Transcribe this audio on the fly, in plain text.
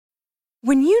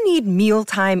When you need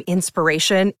mealtime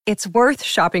inspiration, it's worth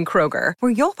shopping Kroger,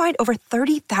 where you'll find over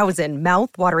 30,000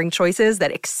 mouth-watering choices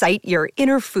that excite your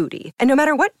inner foodie. And no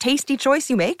matter what tasty choice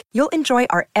you make, you'll enjoy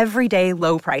our everyday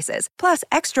low prices, plus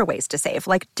extra ways to save,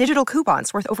 like digital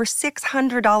coupons worth over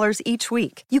 $600 each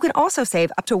week. You can also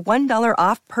save up to $1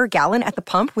 off per gallon at the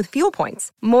pump with fuel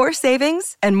points. More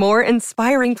savings and more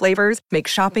inspiring flavors make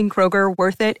shopping Kroger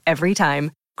worth it every time.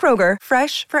 Kroger,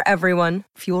 fresh for everyone.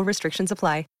 Fuel restrictions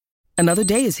apply. Another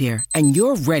day is here, and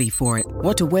you're ready for it.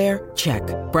 What to wear? Check.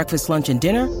 Breakfast, lunch, and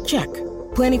dinner? Check.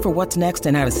 Planning for what's next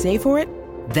and how to save for it?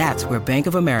 That's where Bank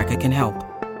of America can help.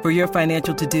 For your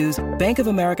financial to-dos, Bank of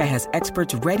America has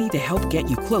experts ready to help get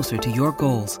you closer to your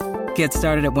goals. Get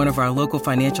started at one of our local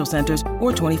financial centers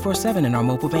or 24/7 in our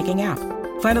mobile banking app.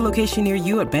 Find a location near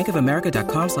you at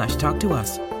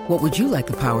bankofamerica.com/talktous. What would you like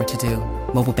the power to do?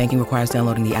 Mobile banking requires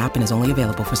downloading the app and is only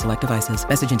available for select devices.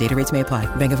 Message and data rates may apply.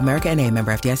 Bank of America N.A.,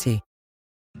 member FDIC.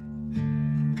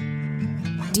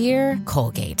 Dear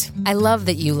Colgate, I love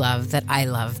that you love that I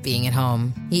love being at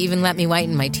home. You even let me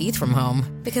whiten my teeth from home.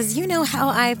 Because you know how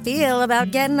I feel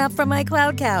about getting up from my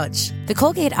cloud couch. The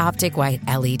Colgate Optic White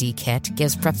LED Kit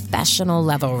gives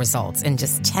professional-level results in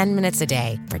just 10 minutes a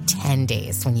day for 10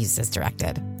 days when used as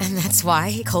directed. And that's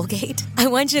why, Colgate, I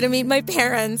want you to meet my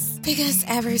parents. Because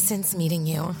ever since meeting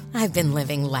you, I've been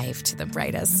living life to the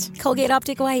brightest. Colgate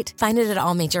Optic White. Find it at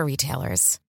all major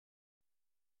retailers.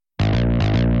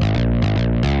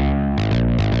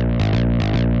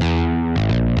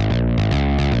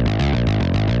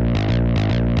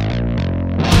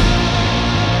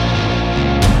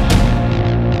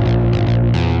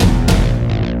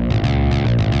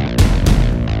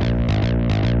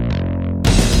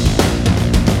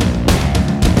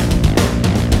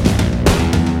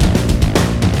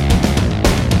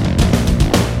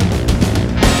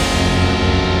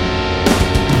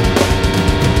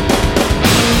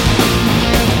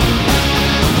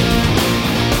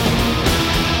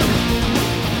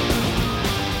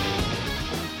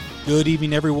 Good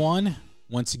evening, everyone.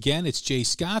 Once again, it's Jay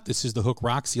Scott. This is The Hook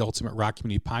Rocks, the Ultimate Rock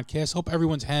Community Podcast. Hope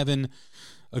everyone's having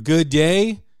a good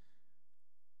day.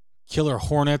 Killer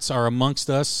hornets are amongst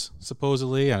us,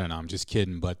 supposedly. I don't know, I'm just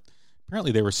kidding. But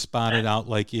apparently they were spotted out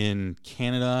like in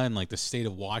Canada and like the state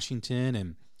of Washington.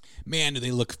 And man, do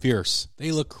they look fierce.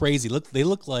 They look crazy. They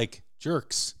look like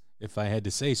jerks, if I had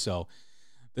to say so.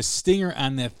 The stinger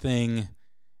on that thing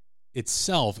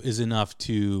itself is enough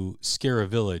to scare a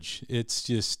village. It's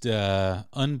just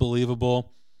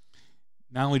unbelievable.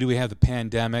 Not only do we have the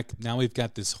pandemic, now we've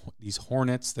got these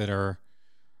hornets that are,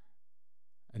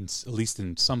 and at least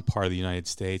in some part of the United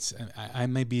States, I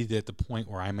may be at the point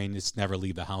where I may just never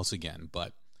leave the house again.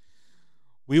 But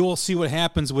we will see what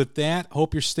happens with that.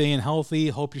 Hope you're staying healthy.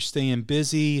 Hope you're staying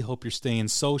busy. Hope you're staying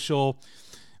social.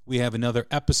 We have another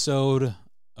episode,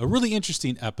 a really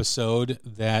interesting episode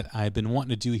that I've been wanting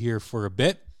to do here for a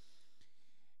bit.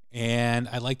 And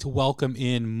I'd like to welcome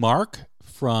in Mark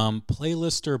from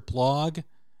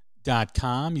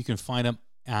playlisterblog.com. You can find him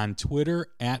on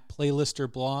Twitter at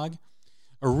playlisterblog.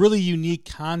 A really unique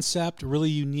concept, a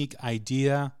really unique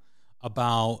idea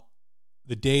about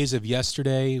the days of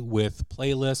yesterday with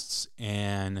playlists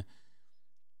and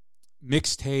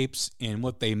mixtapes and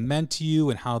what they meant to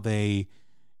you and how they,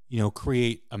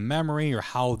 create a memory, or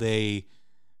how they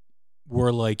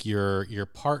were like your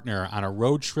partner on a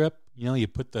road trip. You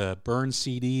put the burn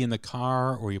CD in the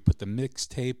car, or you put the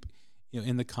mixtape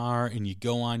in the car, and you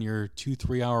go on your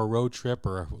 2-3 hour road trip,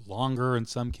 or longer in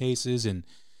some cases, and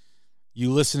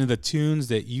you listen to the tunes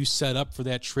that you set up for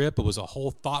that trip. It was a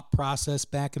whole thought process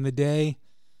back in the day,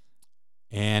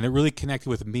 and it really connected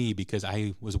with me because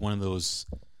I was one of those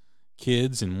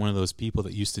kids and one of those people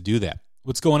that used to do that.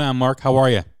 What's going on, Mark? How are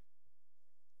you?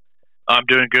 I'm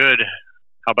doing good.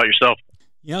 How about yourself?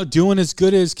 Doing as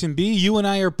good as can be. You and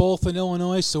I are both in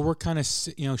Illinois, so we're kind of,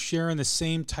 sharing the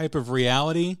same type of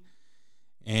reality.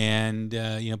 And,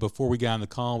 before we got on the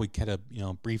call, we had a,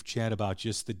 brief chat about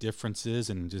just the differences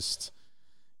and just,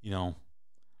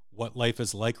 what life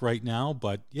is like right now.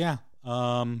 But, yeah,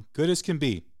 good as can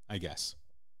be, I guess.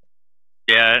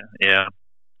 Yeah.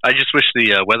 I just wish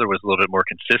the weather was a little bit more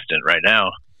consistent right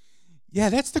now. Yeah,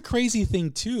 that's the crazy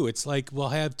thing, too. It's like we'll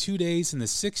have 2 days in the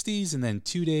 60s and then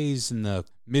 2 days in the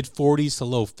mid-40s to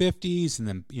low 50s. And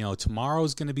then,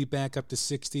 tomorrow's going to be back up to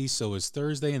 60. So is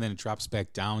Thursday, and then it drops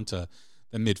back down to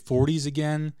the mid-40s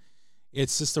again.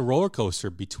 It's just a roller coaster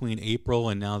between April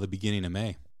and now the beginning of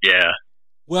May. Yeah.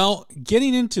 Well,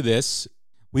 getting into this,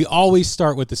 we always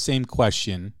start with the same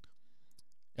question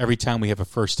every time we have a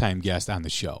first-time guest on the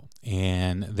show.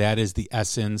 And that is the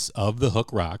essence of the Hook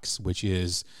Rocks, which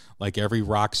is, like every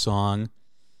rock song,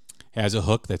 has a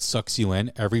hook that sucks you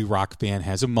in. Every rock fan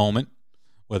has a moment,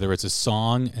 whether it's a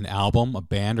song, an album, a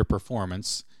band, or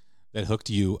performance that hooked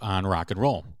you on rock and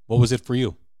roll. What was it for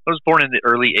you? I was born in the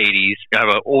early 80s. I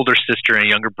have an older sister and a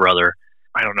younger brother.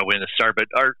 I don't know when to start, but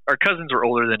our cousins were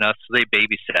older than us, so they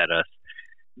babysat us.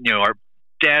 Our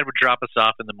dad would drop us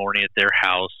off in the morning at their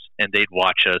house, and they'd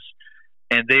watch us.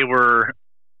 And they were,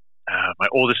 my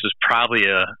oldest was probably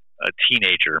a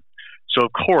teenager. So,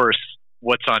 of course,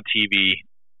 what's on TV?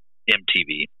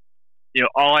 MTV.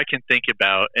 All I can think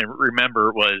about and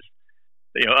remember was,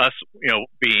 us,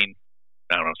 being,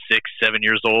 I don't know, 6, 7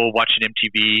 years old, watching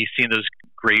MTV, seeing those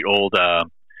great old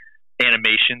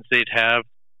animations they'd have,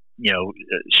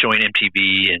 showing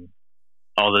MTV and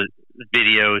all the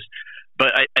videos.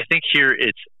 But I think here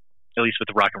it's, at least with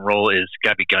the rock and roll, is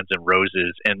gotta be Guns N'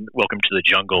 Roses and Welcome to the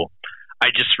Jungle.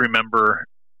 I just remember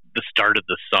the start of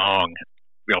the song,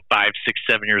 5, 6,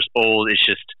 7 years old. It's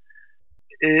just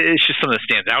something that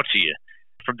stands out to you.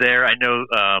 From there, I know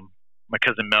my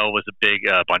cousin Mel was a big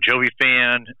Bon Jovi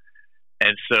fan.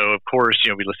 And so, of course,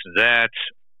 we listened to that.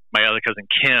 My other cousin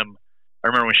Kim, I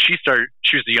remember when she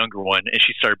was the younger one, and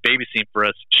she started babysitting for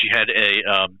us. She had a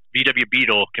VW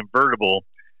Beetle convertible.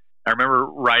 I remember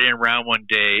riding around one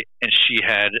day, and she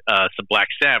had some Black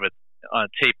Sabbath on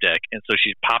tape deck. And so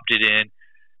she popped it in,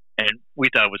 and we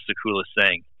thought it was the coolest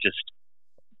thing, just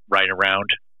riding around,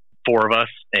 4 of us,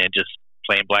 and just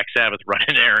playing Black Sabbath,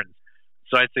 running errands.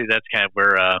 So I'd say that's kind of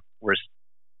where it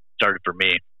started for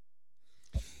me.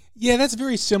 Yeah, that's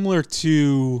very similar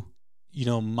to,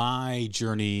 my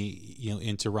journey,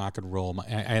 into rock and roll. I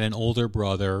had an older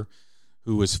brother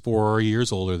who was 4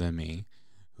 years older than me,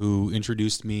 who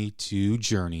introduced me to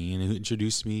Journey and who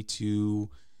introduced me to,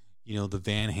 the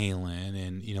Van Halen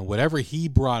and, whatever he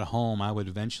brought home, I would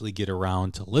eventually get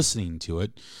around to listening to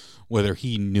it, whether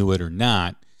he knew it or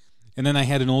not. And then I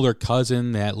had an older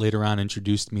cousin that later on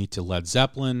introduced me to Led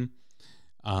Zeppelin.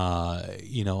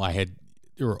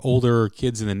 There were older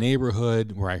kids in the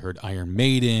neighborhood where I heard Iron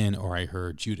Maiden or I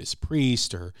heard Judas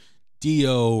Priest or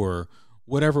Dio or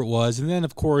whatever it was. And then,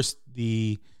 of course,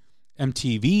 the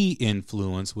MTV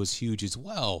influence was huge as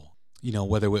well.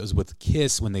 Whether it was with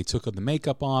Kiss when they took the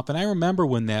makeup off. And I remember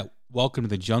when that Welcome to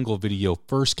the Jungle video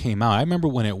first came out. I remember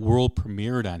when it world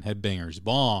premiered on Headbangers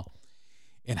Ball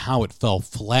and how it fell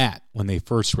flat when they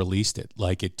first released it.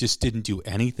 Like, it just didn't do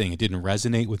anything. It didn't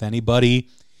resonate with anybody.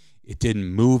 It didn't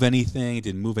move anything. It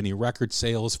didn't move any record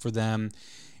sales for them.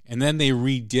 And then they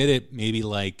redid it maybe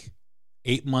like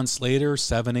 8 months later,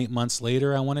 7, 8 months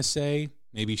later, I want to say.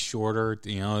 Maybe shorter.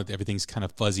 Everything's kind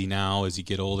of fuzzy now as you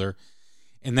get older.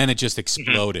 And then it just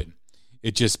exploded.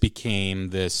 It just became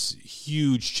this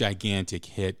huge, gigantic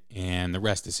hit, and the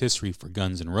rest is history for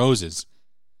Guns N' Roses.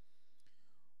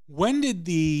 When did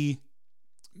the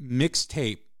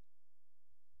mixtape,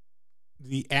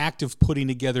 the act of putting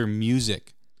together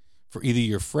music for either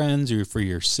your friends or for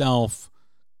yourself,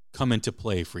 come into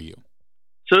play for you?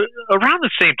 So around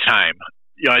the same time,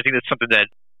 I think that's something that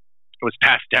was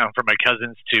passed down from my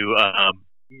cousins to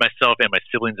myself and my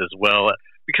siblings as well,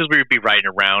 because we would be riding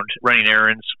around, running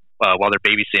errands while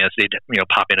they're babysitting us. They'd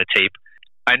pop in a tape.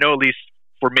 I know at least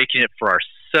for making it for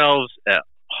ourselves at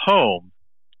home,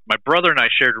 my brother and I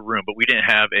shared a room, but we didn't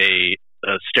have a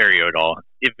stereo at all.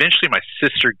 Eventually, my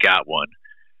sister got one.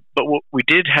 But what we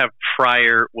did have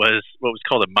prior was what was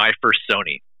called a My First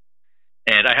Sony.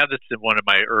 And I have this in one of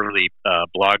my early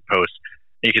blog posts.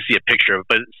 And you can see a picture of it,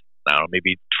 but it's, I don't know,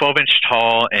 maybe 12-inch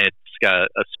tall, and it's got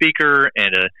a speaker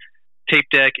and a tape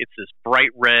deck. It's this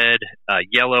bright red,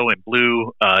 yellow, and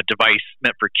blue device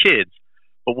meant for kids.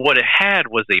 But what it had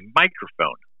was a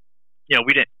microphone.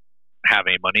 We didn't have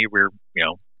any money. We're,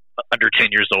 under 10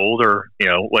 years old or,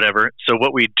 whatever. So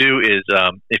what we do is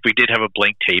if we did have a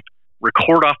blank tape,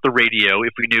 record off the radio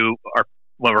if we knew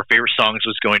one of our favorite songs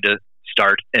was going to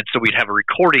start. And so we'd have a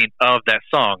recording of that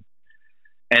song.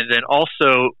 And then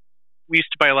also, we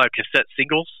used to buy a lot of cassette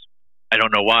singles. I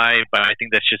don't know why, but I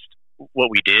think that's just what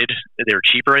we did. They were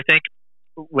cheaper, I think.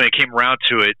 When it came around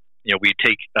to it, we'd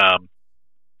take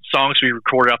songs we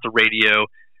recorded off the radio,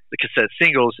 the cassette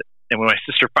singles, and when my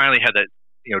sister finally had that,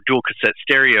 dual cassette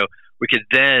stereo, we could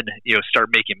then, start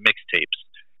making mixtapes.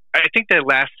 I think that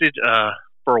lasted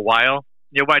for a while.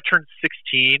 When I turned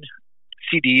 16,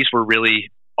 CDs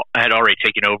had already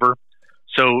taken over.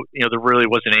 So, there really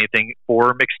wasn't anything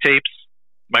for mixtapes.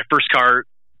 My first car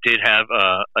did have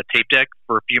a tape deck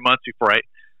for a few months before I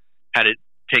had it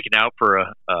taken out for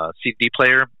a CD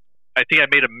player. I think I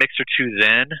made a mix or two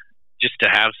then just to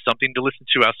have something to listen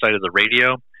to outside of the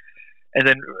radio. And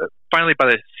then finally, by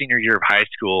the senior year of high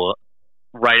school,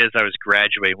 right as I was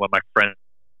graduating, one of my friends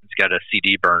got a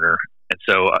CD burner. And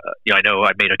so, I know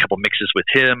I made a couple mixes with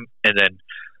him, and then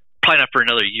probably not for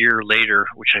another year later,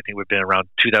 which I think would have been around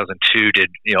 2002, did,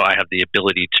 I have the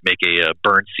ability to make a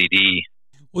burn CD.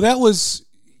 Well, that was,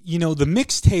 the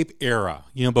mixtape era,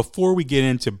 before we get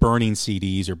into burning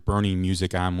CDs or burning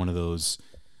music on one of those,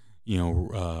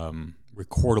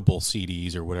 recordable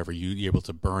CDs or whatever, you're able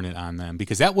to burn it on them,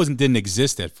 because that didn't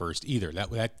exist at first either.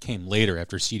 That came later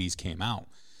after CDs came out.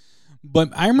 But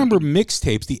I remember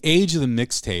mixtapes, the age of the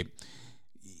mixtape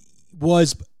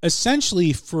was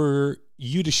essentially for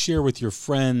you to share with your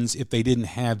friends if they didn't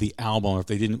have the album, or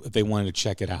if they wanted to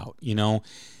check it out,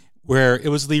 where it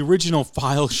was the original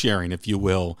file sharing, if you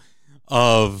will,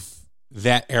 of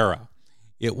that era.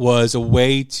 It was a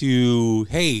way to,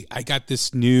 hey, I got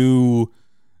this new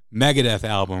Megadeth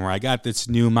album, or I got this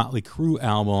new Motley Crue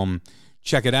album.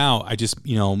 Check it out. I just,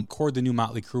 record the new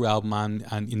Motley Crue album on,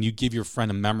 and you give your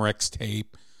friend a Memorex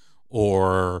tape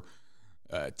or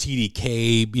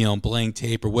TDK, blank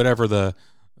tape, or whatever the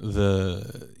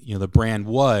brand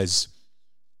was.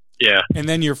 Yeah. And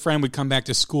then your friend would come back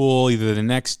to school either the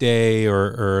next day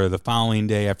or the following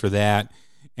day after that,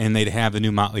 and they'd have the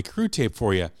new Motley Crue tape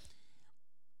for you.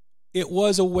 It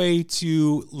was a way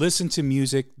to listen to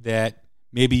music that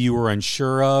maybe you were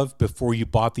unsure of before you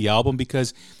bought the album,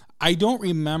 because I don't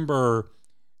remember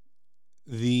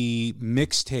the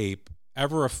mixtape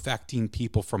ever affecting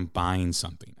people from buying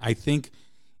something. I think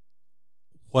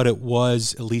what it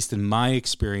was, at least in my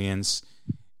experience,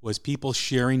 was people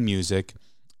sharing music,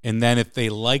 and then if they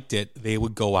liked it, they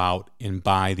would go out and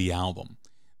buy the album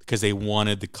because they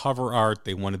wanted the cover art,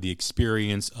 they wanted the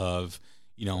experience of,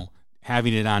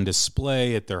 having it on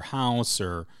display at their house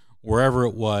or wherever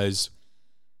it was.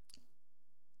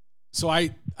 So I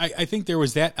think there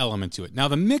was that element to it. Now,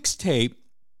 the mixtape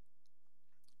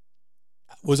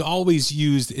was always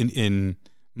used in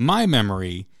my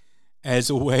memory as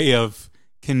a way of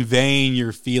conveying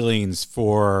your feelings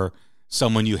for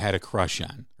someone you had a crush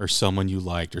on, or someone you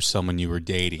liked, or someone you were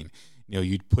dating.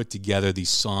 You'd put together these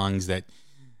songs that,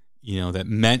 that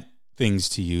meant things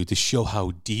to you to show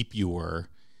how deep you were,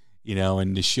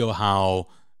 and to show how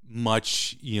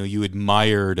much, you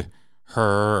admired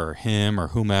her or him or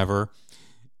whomever.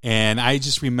 And I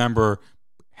just remember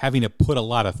having to put a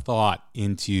lot of thought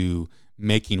into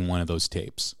making one of those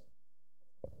tapes.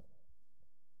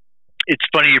 It's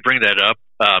funny you bring that up.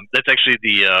 That's actually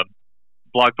the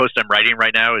blog post I'm writing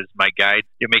right now, is my guide.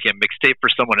 You're making a mixtape for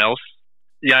someone else.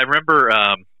 Yeah, I remember,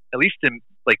 at least in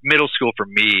like middle school for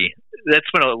me, that's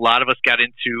when a lot of us got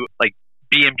into like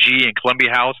BMG and Columbia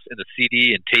House and the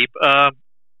CD and tape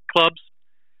clubs.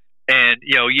 And,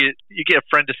 you get a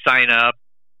friend to sign up,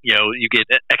 you get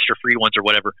extra free ones or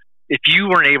whatever. If you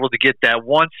weren't able to get that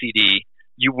one CD,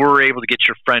 you were able to get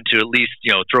your friend to at least,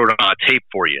 throw it on a tape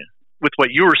for you. With what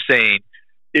you were saying,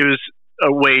 it was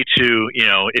a way to,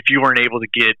 if you weren't able to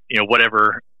get,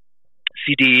 whatever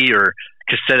CD or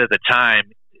cassette at the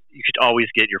time, you could always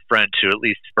get your friend to at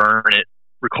least burn it,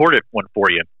 record it one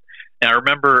for you. And I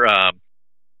remember,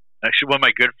 actually one of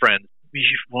my good friends,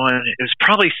 it was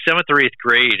probably 7th or 8th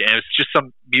grade, and it was just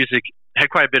some music, had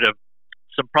quite a bit of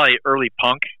some probably early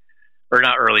punk, or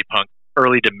not early punk,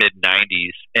 early to mid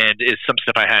 90s, and it's some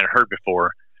stuff I hadn't heard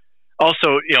before.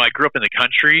 Also, I grew up in the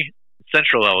country,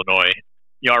 central Illinois.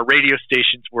 Our radio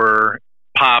stations were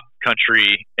pop,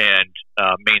 country, and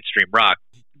mainstream rock.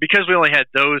 Because we only had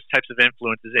those types of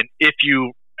influences, and if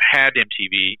you had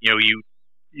MTV,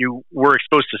 you were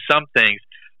exposed to some things,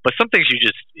 but some things you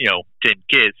just, didn't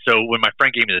get. So when my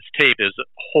friend gave me this tape, it was a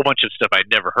whole bunch of stuff I'd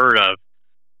never heard of.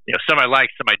 Some I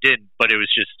liked, some I didn't, but it was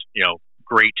just,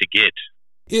 great to get.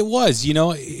 It was,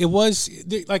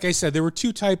 like I said, there were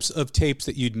two types of tapes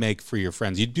that you'd make for your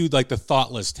friends. You'd do like the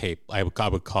thoughtless tape, I would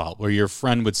call it, where your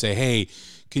friend would say, hey,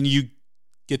 can you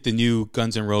get the new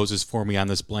Guns N' Roses for me on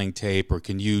this blank tape? Or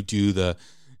can you do the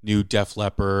new Def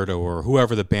Leppard or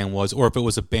whoever the band was? Or if it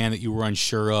was a band that you were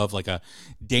unsure of, like a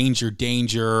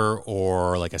Danger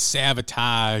or like a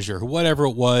Sabotage or whatever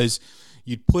it was,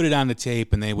 you'd put it on the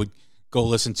tape and they would go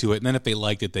listen to it, and then if they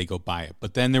liked it, they go buy it.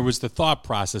 But then there was the thought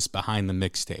process behind the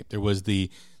mixtape. There was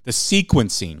the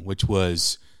sequencing, which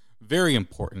was very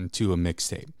important to a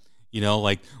mixtape.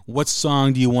 Like what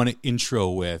song do you want to intro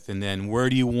with, and then where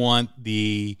do you want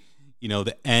the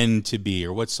end to be,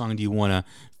 or what song do you want to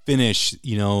finish?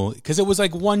 Because it was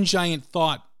like one giant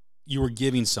thought you were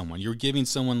giving someone. You were giving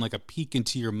someone like a peek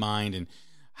into your mind, and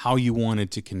how you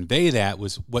wanted to convey that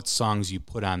was what songs you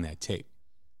put on that tape.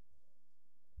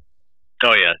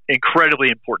 Oh yeah, incredibly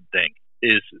important thing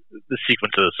is the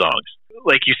sequence of the songs.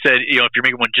 Like you said, if you're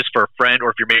making one just for a friend, or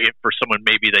if you're making it for someone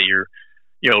maybe that you're,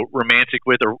 romantic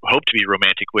with or hope to be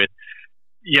romantic with,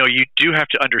 you do have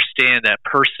to understand that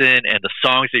person and the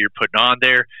songs that you're putting on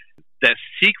there. That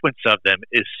sequence of them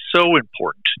is so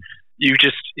important. You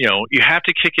just, you have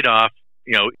to kick it off,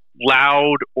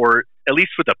 loud, or at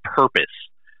least with a purpose.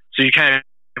 So you kind of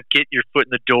get your foot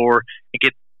in the door and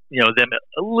get, them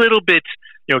a little bit,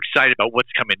 excited about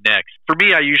what's coming next. For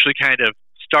me, I usually kind of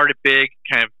start it big,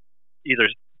 kind of either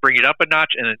bring it up a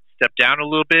notch and then step down a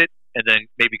little bit, and then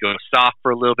maybe go soft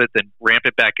for a little bit, then ramp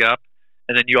it back up.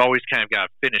 And then you always kind of got to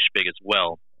finish big as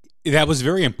well. That was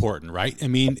very important, right? I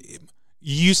mean,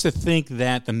 you used to think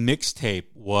that the mixtape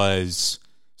was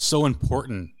so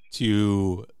important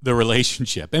to the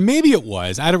relationship. And maybe it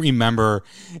was. I don't remember.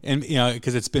 And,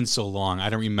 because it's been so long, I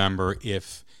don't remember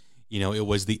if, it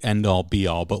was the end all be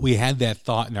all. But we had that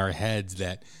thought in our heads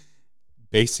that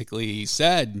basically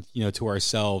said, to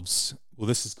ourselves, well,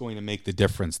 this is going to make the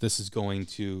difference. This is going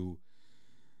to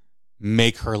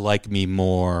make her like me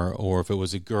more. Or if it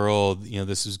was a girl,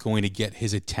 this is going to get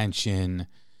his attention.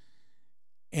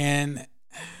 And,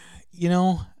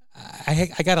 I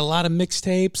got a lot of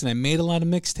mixtapes and I made a lot of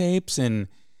mixtapes, and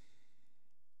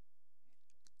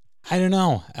I don't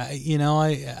know.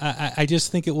 I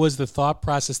just think it was the thought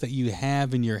process that you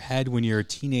have in your head when you're a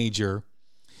teenager,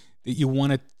 that you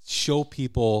want to show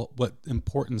people what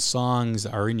important songs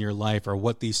are in your life, or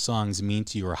what these songs mean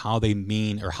to you, or how they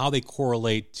mean, or how they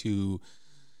correlate to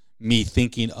me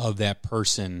thinking of that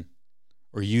person,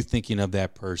 or you thinking of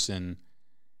that person.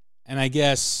 And I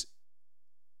guess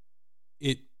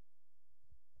it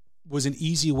was an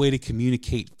easy way to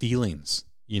communicate feelings.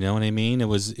 You know what I mean? It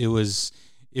was,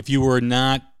 if you were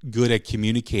not good at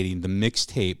communicating, the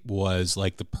mixtape was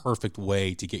like the perfect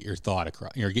way to get your thought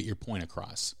across, or get your point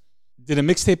across. Did a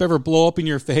mixtape ever blow up in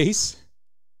your face?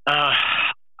 I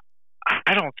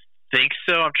don't think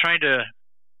so. I'm trying to,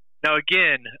 now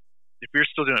again, if you're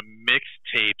still doing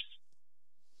mixtapes,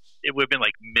 it would have been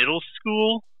like middle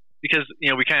school, because,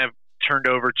 we kind of turned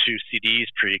over to CDs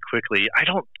pretty quickly. I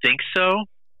don't think so.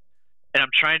 And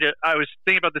I was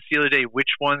thinking about this the other day, which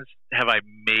ones have I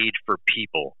made for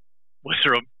people? Was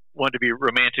there one to be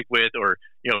romantic with, or,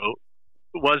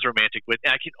 was romantic with?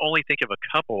 And I can only think of a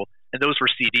couple, and those were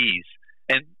CDs.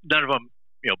 And none of them,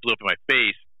 blew up in my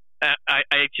face.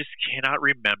 I just cannot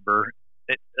remember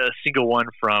a single one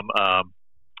from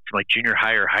like junior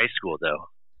high or high school, though.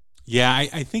 Yeah,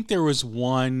 I think there was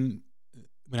one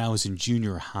when I was in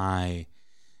junior high,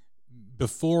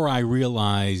 before I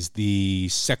realized the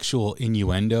sexual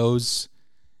innuendos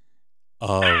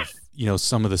of,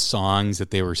 some of the songs that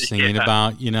they were singing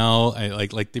about,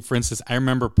 for instance, I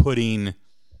remember putting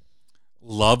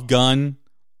Love Gun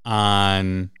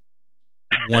on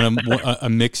a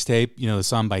mixtape, the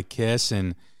song by Kiss.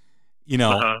 And,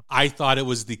 I thought it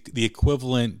was the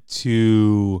equivalent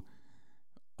to,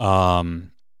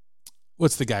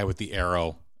 what's the guy with the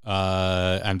arrow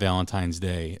on Valentine's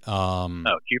Day?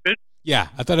 Cupid? Yeah,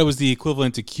 I thought it was the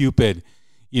equivalent to Cupid,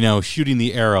 shooting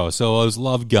the arrow. So it was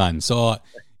Love Gun. So,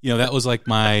 that was like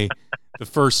the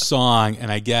first song.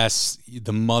 And I guess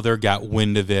the mother got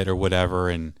wind of it or whatever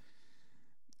and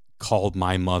called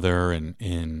my mother. And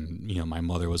my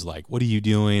mother was like, "What are you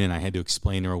doing?" And I had to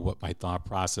explain to her what my thought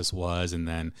process was. And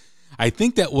then I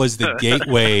think that was the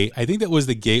gateway. I think that was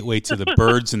the gateway to the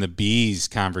birds and the bees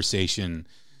conversation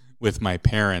with my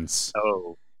parents.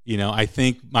 Oh. I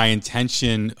think my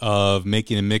intention of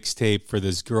making a mixtape for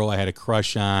this girl I had a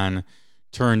crush on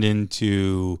turned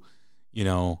into,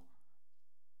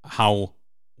 how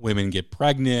women get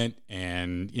pregnant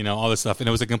and, all this stuff. And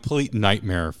it was a complete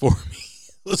nightmare for me.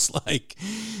 It was like,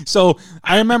 so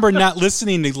I remember not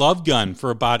listening to Love Gun for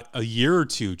about a year or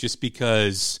two, just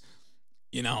because,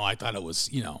 I thought it was,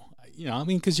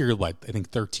 because you're what, I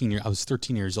think 13 years, I was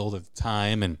 13 years old at the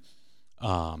time. And,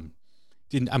 I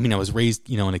was raised,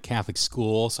 in a Catholic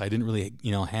school, so I didn't really,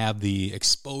 have the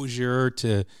exposure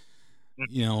to,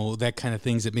 that kind of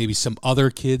things that maybe some other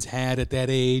kids had at that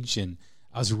age. And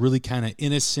I was really kind of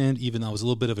innocent, even though I was a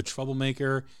little bit of a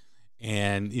troublemaker.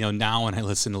 And, now when I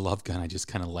listen to Love Gun, I just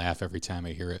kind of laugh every time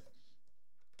I hear it.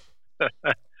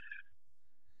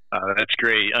 That's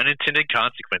great. Unintended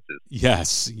consequences.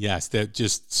 Yes. That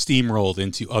just steamrolled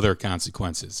into other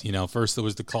consequences. First there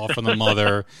was the call from the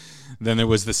mother, then there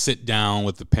was the sit down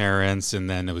with the parents, and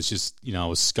then it was just, I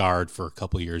was scarred for a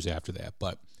couple of years after that.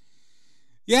 But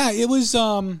yeah, it was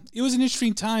an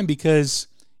interesting time because,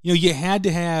 you had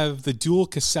to have the dual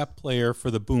cassette player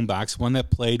for the boombox, one that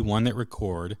played, one that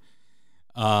record.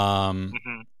 You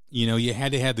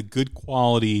had to have the good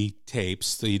quality tapes,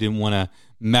 so you didn't want to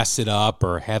mess it up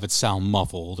or have it sound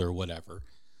muffled or whatever.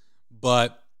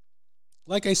 But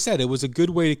like I said, it was a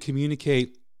good way to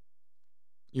communicate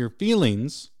your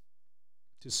feelings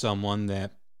to someone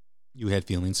that you had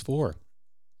feelings for.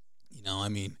 I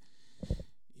mean,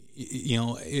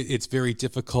 it's very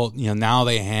difficult. Now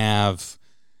they have,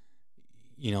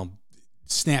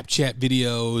 Snapchat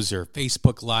videos or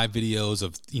Facebook Live videos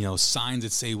of, signs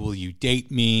that say, "Will you date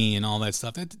me?" and all that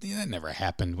stuff. That never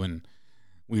happened when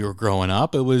we were growing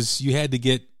up. It was, you had to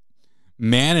get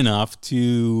man enough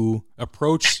to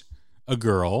approach a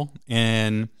girl,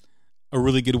 and a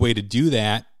really good way to do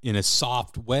that in a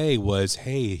soft way was,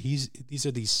 "Hey, these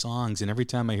are these songs, and every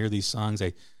time I hear these songs,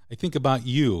 I think about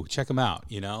you. Check them out,"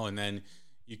 and then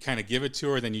you kind of give it to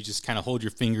her, then you just kind of hold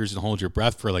your fingers and hold your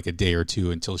breath for like a day or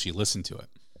two until she listened to it.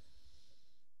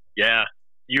 Yeah.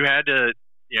 You had to,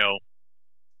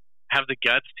 have the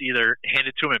guts to either hand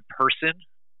it to them in person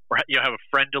or, have a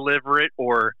friend deliver it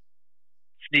or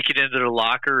sneak it into their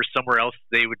locker or somewhere else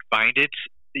they would find it,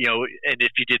 and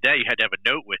if you did that, you had to have a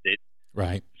note with it.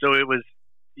 Right. So it was,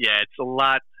 it's a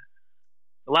lot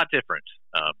different.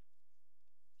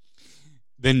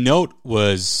 The note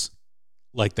was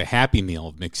like the Happy Meal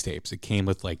of mixtapes. It came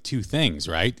with like two things,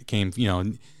 right? It came,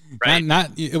 right.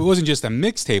 it wasn't just a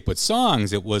mixtape with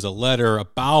songs. It was a letter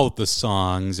about the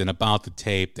songs and about the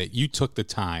tape that you took the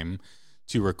time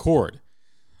to record.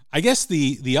 I guess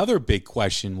the other big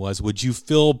question was, would you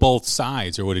fill both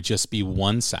sides, or would it just be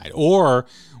one side? Or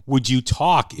would you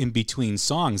talk in between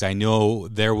songs? I know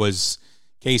there was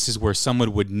cases where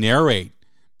someone would narrate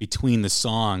between the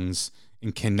songs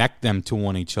and connect them to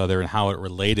one each other and how it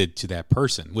related to that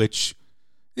person, which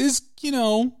is,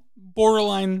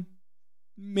 borderline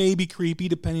maybe creepy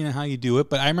depending on how you do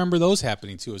it. But I remember those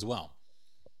happening too as well.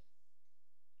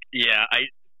 Yeah, I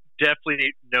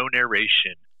definitely no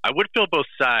narration. I would fill both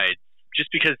sides just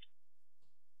because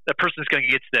that person's going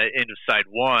to get to the end of side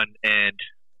one and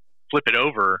flip it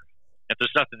over. If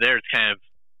there's nothing there, it's kind of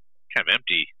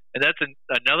empty. And that's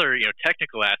another,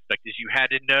 technical aspect is you had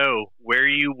to know where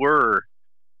you were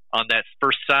on that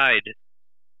first side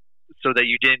so that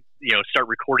you didn't, start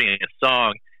recording a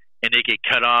song and it get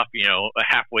cut off,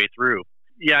 halfway through.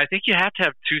 Yeah, I think you have to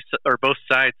have both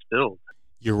sides filled.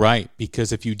 You're right,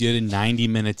 because if you did a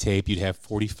 90-minute tape, you'd have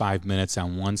 45 minutes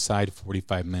on one side,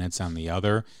 45 minutes on the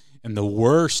other. And the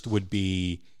worst would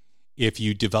be if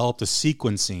you developed a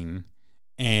sequencing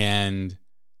and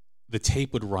the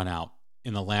tape would run out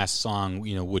and the last song,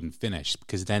 wouldn't finish,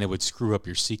 because then it would screw up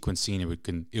your sequencing.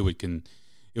 It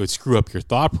would screw up your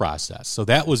thought process. So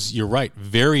that was, you're right,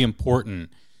 very important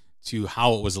to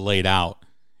how it was laid out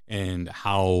and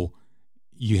how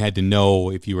you had to know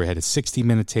if you had a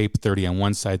 60-minute tape, 30 on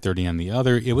one side, 30 on the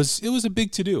other. It was a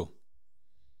big to-do.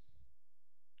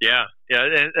 Yeah.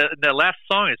 And the last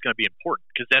song is going to be important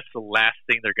because that's the last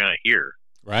thing they're going to hear.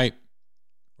 Right.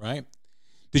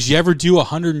 Did you ever do a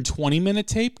 120-minute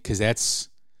tape? Because that's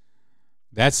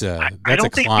a I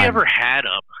don't think climb. we ever had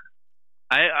them.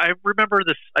 I remember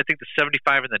this. I think the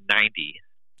 75 and the 90.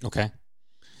 Okay.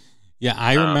 Yeah,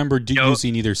 I remember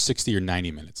using either 60 or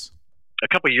 90 minutes. A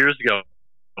couple of years ago,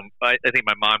 I think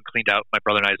my mom cleaned out my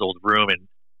brother and I's old room, and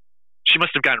she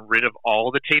must have gotten rid of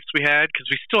all the tapes we had because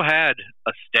we still had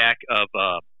a stack of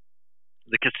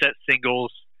the cassette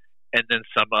singles and then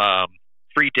some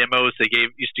free demos they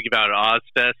used to give out at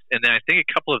Ozfest, and then I think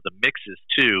a couple of the mixes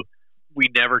too. We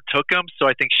never took them, so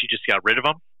I think she just got rid of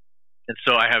them. And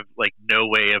so I have like no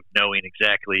way of knowing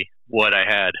exactly what I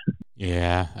had.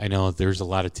 Yeah, I know there's a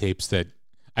lot of tapes that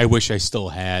I wish I still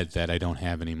had that I don't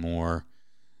have anymore.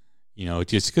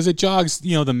 Just because it jogs,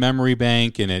 the memory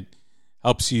bank, and it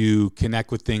helps you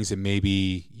connect with things that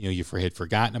maybe, you had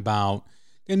forgotten about.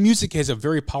 And music has a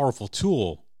very powerful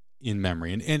tool in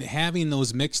memory. And having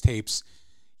those mixtapes,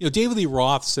 David Lee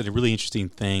Roth said a really interesting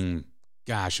thing,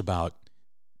 about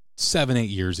 7-8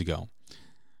 years ago,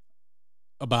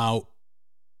 about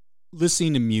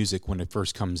listening to music when it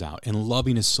first comes out and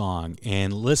loving a song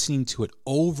and listening to it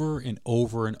over and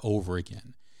over and over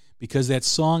again, because that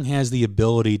song has the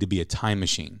ability to be a time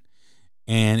machine.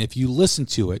 And if you listen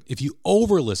to it, if you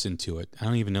over listen to it, I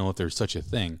don't even know if there's such a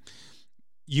thing,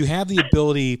 you have the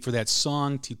ability for that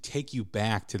song to take you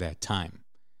back to that time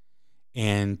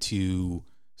and to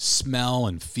smell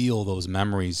and feel those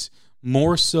memories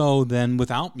more so than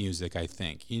without music, I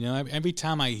think. Every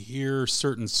time I hear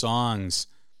certain songs,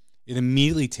 it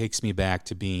immediately takes me back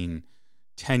to being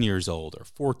 10 years old or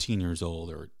 14 years old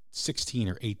or 16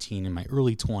 or 18 in my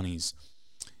early 20s.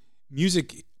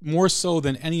 Music, more so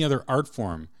than any other art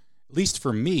form, at least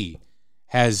for me,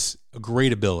 has a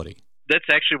great ability. That's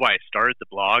actually why I started the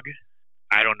blog.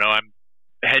 I don't know. I'm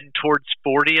heading towards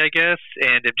 40, I guess,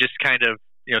 and I'm just kind of,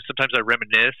 sometimes I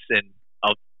reminisce and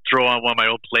I'll throw on one of my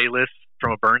old playlists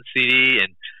from a Burn CD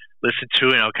and listen to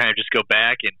it, and I'll kind of just go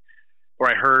back or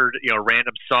I heard, a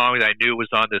random song that I knew was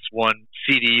on this one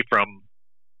CD from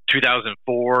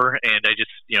 2004, and I just,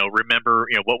 remember,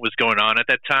 what was going on at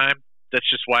that time. That's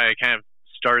just why I kind of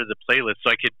started the playlist,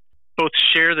 so I could both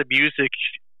share the music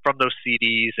from those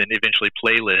CDs and eventually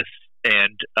playlists,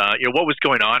 and what was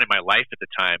going on in my life at the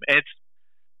time. And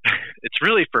it's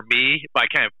really for me. I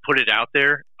kind of put it out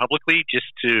there publicly just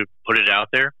to put it out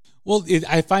there. Well,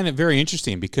 I find it very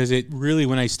interesting because it really,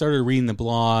 when I started reading the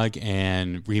blog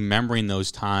and remembering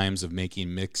those times of making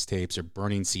mixtapes or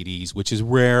burning CDs, which is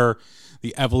where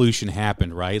the evolution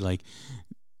happened, right? Like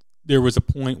there was a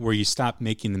point where you stopped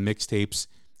making the mixtapes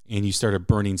and you started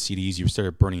burning CDs, you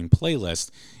started burning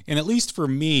playlists. And at least for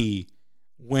me,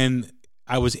 when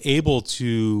I was able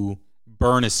to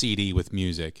burn a CD with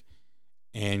music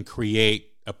and create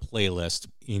a playlist,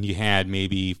 and you had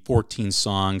maybe 14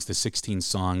 songs to 16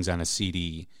 songs on a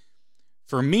CD.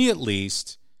 For me, at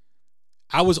least,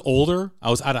 I was older. I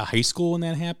was out of high school when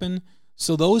that happened.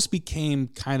 So those became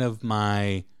kind of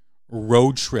my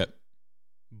road trip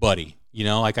buddy.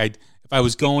 Like if I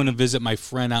was going to visit my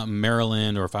friend out in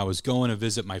Maryland, or if I was going to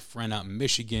visit my friend out in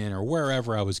Michigan, or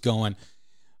wherever I was going,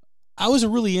 I was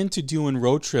really into doing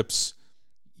road trips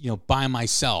by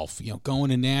myself, going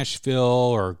to Nashville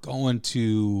or going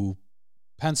to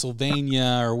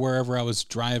Pennsylvania or wherever I was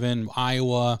driving,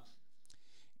 Iowa.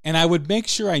 And I would make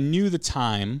sure I knew the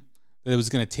time that it was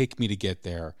going to take me to get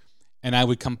there. And I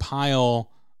would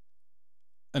compile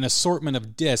an assortment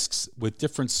of discs with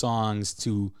different songs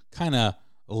to kind of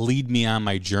lead me on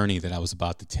my journey that I was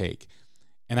about to take.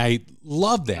 And I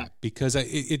love that because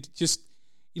it just,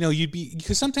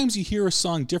 because sometimes you hear a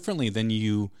song differently than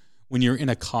when you're in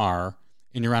a car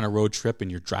and you're on a road trip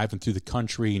and you're driving through the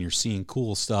country and you're seeing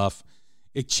cool stuff.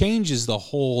 It changes the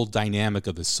whole dynamic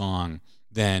of the song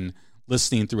than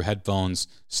listening through headphones,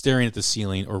 staring at the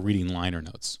ceiling, or reading liner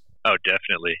notes. Oh,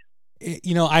 definitely.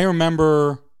 I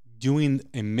remember doing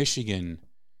a Michigan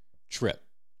trip,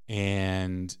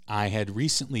 and I had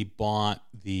recently bought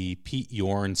the Pete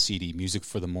Yorn CD, Music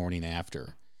for the Morning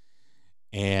After.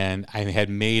 And I had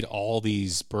made all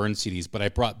these burn CDs, but I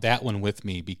brought that one with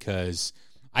me because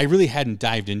I really hadn't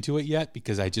dived into it yet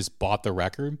because I just bought the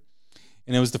record.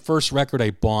 And it was the first record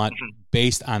I bought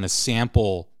based on a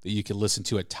sample that you could listen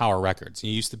to at Tower Records. And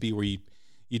it used to be where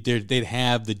they'd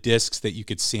have the discs that you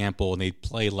could sample, and they'd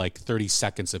play like 30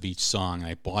 seconds of each song, and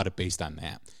I bought it based on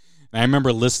that. And I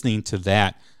remember listening to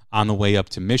that on the way up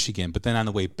to Michigan, but then on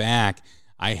the way back,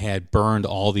 I had burned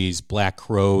all these Black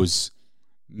Crowes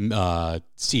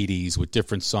CDs with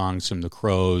different songs from the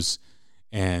Crows,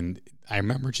 and I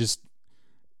remember just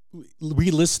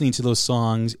re-listening to those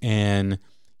songs and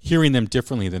hearing them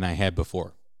differently than I had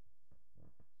before.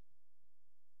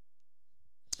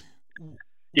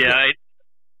 Yeah.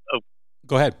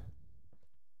 Go ahead.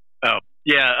 Oh,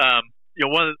 yeah.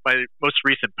 One of my most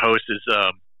recent posts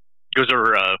goes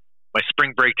over my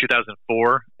spring break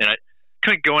 2004, and I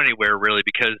couldn't go anywhere really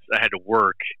because I had to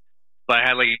work, but I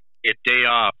had like a day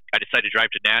off. I decided to drive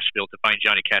to Nashville to find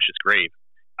Johnny Cash's grave.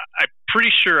 I'm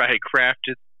pretty sure I had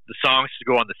crafted the songs to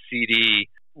go on the CD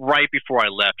right before I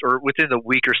left, or within a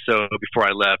week or so before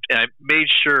I left. And I made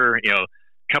sure, a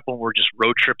couple were just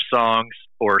road trip songs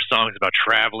or songs about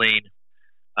traveling.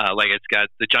 Like it's got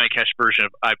the Johnny Cash version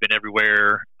of I've Been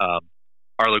Everywhere,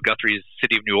 Arlo Guthrie's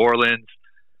City of New Orleans,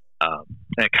 and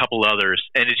a couple others.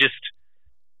 And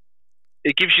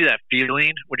it gives you that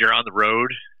feeling when you're on the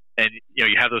road and,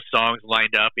 you have those songs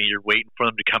lined up and you're waiting for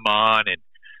them to come on. And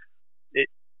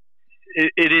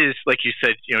it is, like you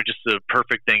said, just the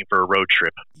perfect thing for a road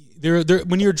trip.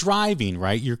 When you're driving,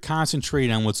 right, you're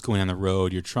concentrating on what's going on the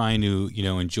road. You're trying to,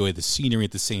 enjoy the scenery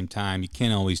at the same time. You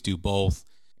can't always do both.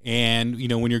 And,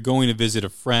 when you're going to visit a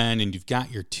friend and you've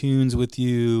got your tunes with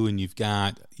you and you've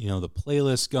got, the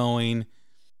playlist going,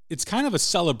 it's kind of a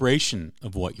celebration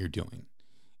of what you're doing.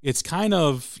 It's kind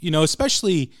of,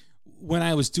 especially when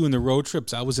I was doing the road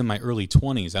trips, I was in my early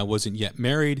 20s. I wasn't yet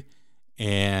married.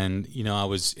 And, I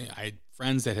had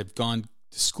friends that had gone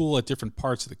to school at different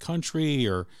parts of the country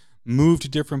or moved to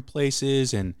different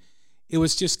places. And it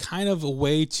was just kind of a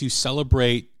way to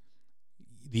celebrate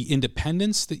the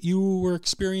independence that you were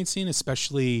experiencing,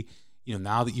 especially,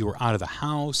 now that you were out of the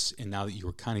house and now that you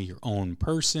were kind of your own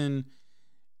person,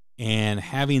 and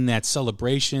having that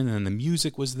celebration, and the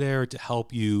music was there to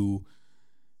help you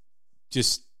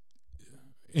just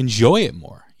enjoy it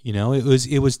more.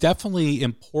 It was definitely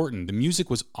important. The music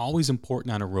was always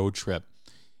important on a road trip.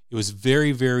 It was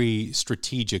very, very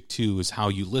strategic too, is how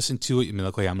you listen to it.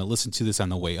 Okay, I'm going to listen to this on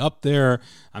the way up there,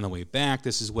 on the way back.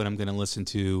 This is what I'm going to listen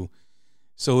to.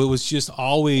 So it was just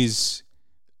always,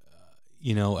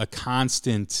 a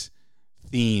constant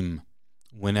theme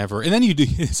whenever. And then you do.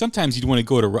 Sometimes you'd want to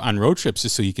go on road trips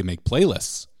just so you can make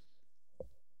playlists.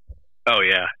 Oh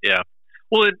yeah, yeah.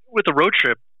 Well, with a road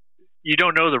trip, you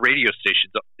don't know the radio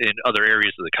stations in other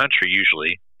areas of the country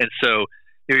usually, and so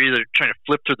you're either trying to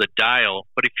flip through the dial.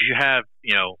 But if you have,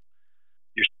 your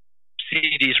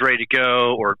CDs ready to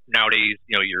go, or nowadays,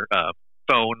 your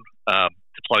phone to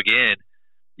plug in,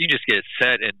 you just get it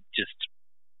set and just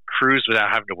cruise without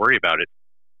having to worry about it.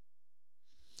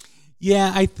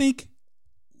 Yeah, I think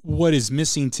what is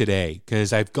missing today,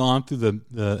 because I've gone through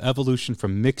the evolution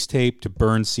from mixtape to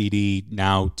burn CD,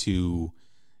 now to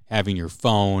having your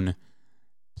phone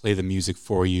play the music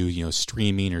for you,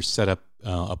 streaming or set up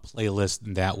a playlist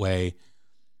in that way.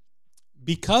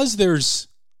 Because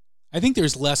I think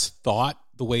there's less thought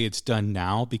the way it's done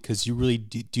now, because you really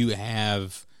do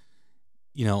have,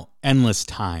 endless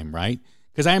time, right?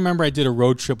 Because I remember I did a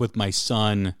road trip with my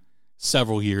son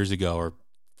several years ago, or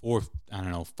 4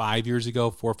 or 5 years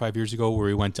ago, where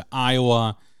we went to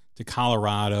Iowa, to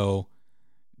Colorado,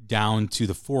 down to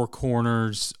the Four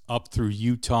Corners, up through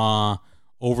Utah,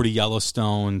 over to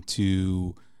Yellowstone,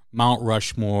 to Mount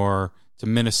Rushmore, to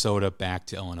Minnesota, back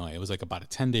to Illinois. It was like about a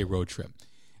 10-day road trip.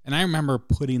 And I remember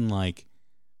putting like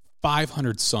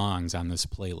 500 songs on this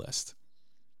playlist.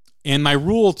 And my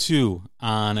rule, too,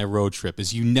 on a road trip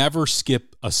is you never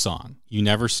skip a song. You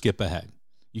never skip ahead.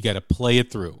 You got to play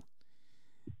it through.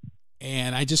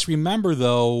 And I just remember,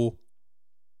 though,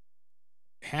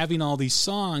 having all these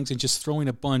songs and just throwing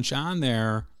a bunch on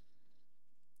there.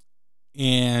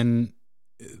 And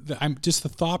the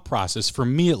thought process, for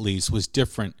me at least, was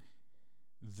different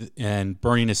than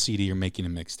burning a CD or making a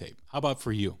mixtape. How about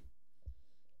for you?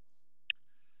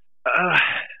 I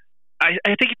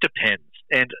think it depends.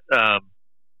 And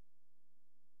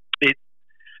it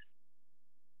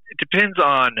depends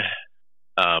on,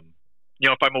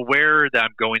 if I'm aware that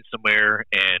I'm going somewhere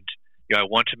and, I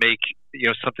want to make,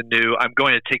 something new, I'm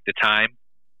going to take the time.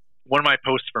 One of my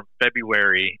posts from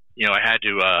February, I had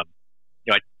to,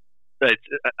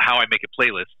 how I make a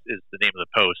playlist is the name of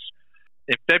the post.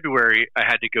 In February, I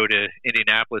had to go to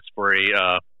Indianapolis for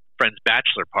a friend's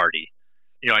bachelor party.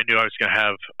 I knew I was going to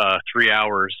have 3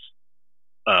 hours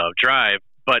drive,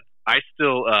 but I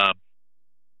still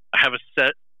have a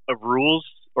set of rules,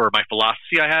 or my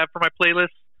philosophy I have for my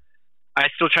playlist. I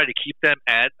still try to keep them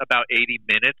at about 80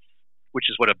 minutes, which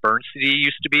is what a burn CD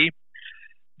used to be,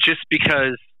 just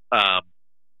because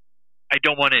I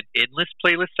don't want an endless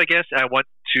playlist, I guess. I want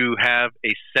to have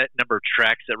a set number of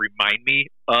tracks that remind me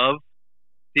of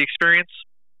the experience.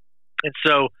 And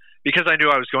so, because I knew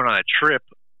I was going on a trip,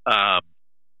 I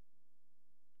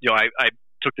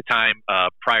took the time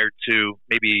prior to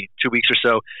maybe 2 weeks or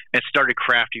so and started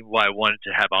crafting what I wanted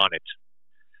to have on it.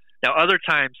 Now, other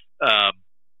times,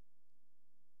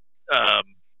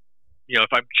 if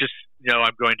I'm just,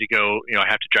 I'm going to go, I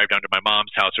have to drive down to my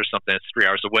mom's house or something that's 3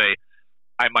 hours away,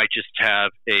 I might just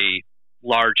have a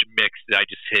large mix that I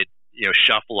just hit,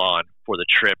 shuffle on for the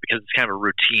trip, because it's kind of a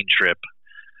routine trip.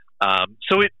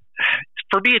 So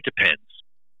for me, it depends.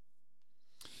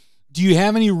 Do you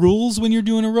have any rules when you're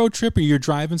doing a road trip, or you're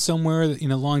driving somewhere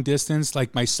long distance?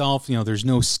 Like myself, there's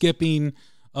no skipping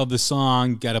of the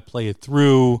song, got to play it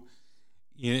through.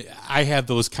 I have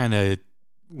those kind of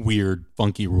weird,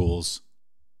 funky rules.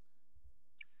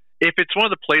 If it's one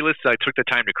of the playlists that I took the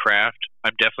time to craft,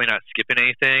 I'm definitely not skipping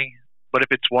anything. But if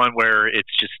it's one where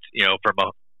it's just, from a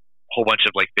whole bunch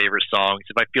of like favorite songs,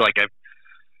 if I feel like I've,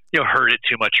 heard it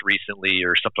too much recently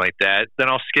or something like that, then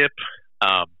I'll skip.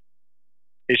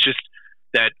 It's just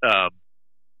that, and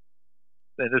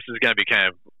this is going to be kind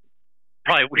of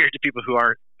probably weird to people who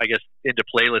aren't, I guess, into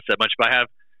playlists that much, but I have,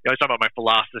 I was talking about my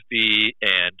philosophy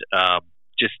and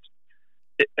just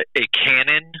a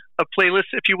canon of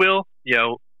playlists, if you will,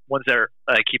 ones that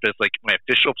I keep as like my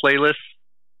official playlists,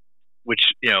 which,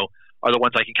 are the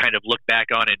ones I can kind of look back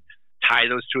on and tie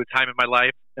those to a time in my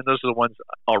life. And those are the ones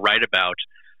I'll write about.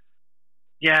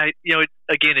 Yeah.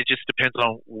 It just depends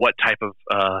on what type of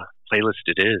playlist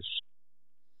it is.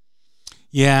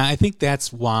 Yeah. I think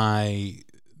that's why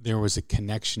there was a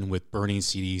connection with burning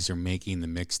CDs or making the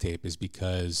mixtape, is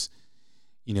because,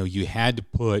 you had to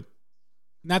put,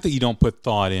 not that you don't put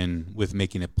thought in with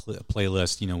making a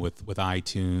playlist, with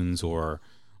iTunes or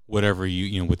whatever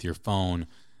with your phone.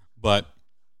 But,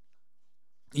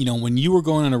 when you were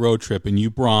going on a road trip and you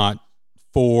brought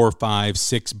 4, 5,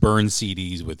 6 burn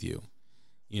CDs with you,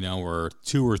 or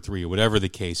 2 or 3, whatever the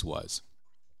case was,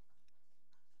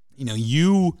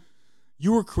 you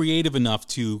were creative enough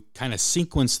to kind of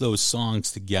sequence those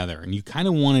songs together, and you kind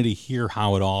of wanted to hear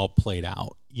how it all played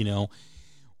out,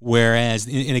 whereas,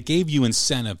 and it gave you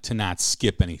incentive to not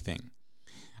skip anything.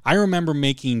 I remember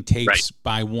making tapes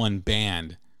by one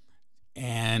band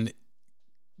and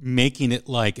making it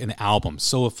like an album.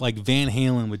 So if like Van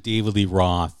Halen with David Lee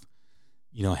Roth,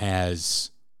 you know,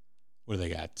 has, what do they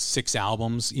got, 6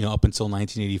 albums, you know, up until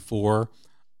 1984,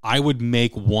 I would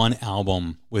make one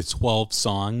album with 12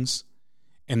 songs,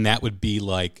 and that would be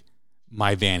like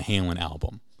my Van Halen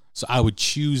album. So I would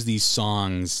choose these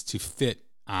songs to fit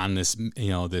on this, you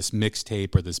know, this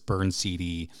mixtape or this burn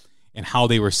CD, and how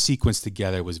they were sequenced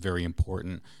together was very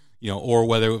important, you know, or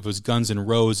whether it was Guns N'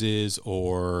 Roses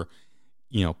or,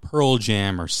 you know, Pearl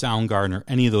Jam or Soundgarden or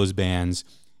any of those bands.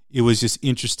 It was just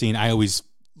interesting. I always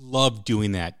loved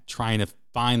doing that, trying to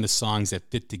find the songs that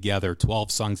fit together,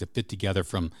 12 songs that fit together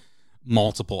from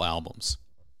multiple albums.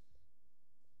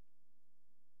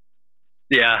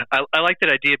 Yeah, I like that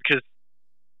idea because,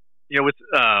 you know, with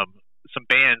some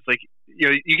bands, like, you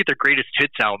know, you get their greatest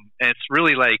hits album, and it's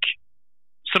really like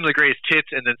some of the greatest hits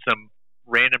and then some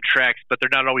random tracks, but they're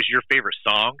not always your favorite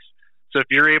songs. So if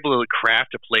you're able to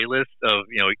craft a playlist of,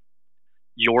 you know,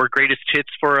 your greatest hits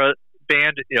for a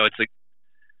band, you know,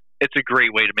 it's a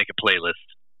great way to make a playlist,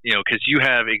 you know, because you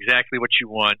have exactly what you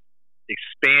want,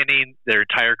 expanding their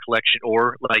entire collection,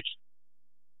 or like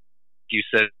you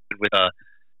said with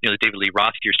you know, the David Lee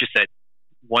Roth years, just that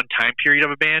one time period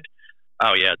of a band.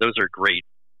 Oh yeah, those are great.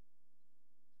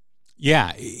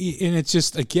 Yeah, and it's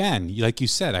just, again, like you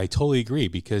said, I totally agree,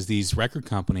 because these record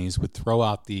companies would throw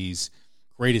out these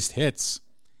greatest hits,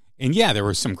 and yeah, there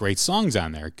were some great songs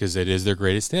on there because it is their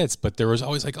greatest hits, but there was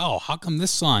always like, oh, how come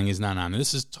this song is not on?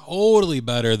 This is totally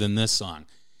better than this song.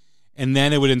 And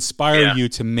then it would inspire you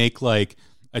to make like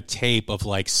a tape of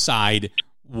like side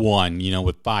 1, you know,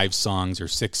 with 5 songs or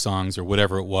 6 songs or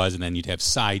whatever it was, and then you'd have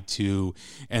side 2,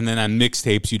 and then on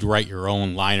mixtapes you'd write your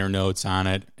own liner notes on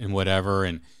it and whatever.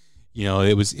 And you know,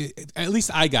 at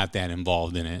least I got that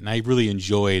involved in it, and I really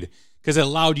enjoyed, because it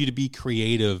allowed you to be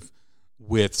creative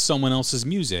with someone else's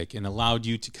music and allowed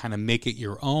you to kind of make it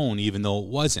your own, even though it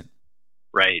wasn't.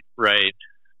 Right.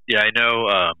 Yeah, I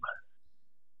know.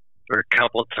 There were a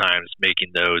couple of times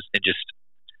making those and just,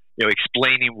 you know,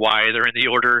 explaining why they're in the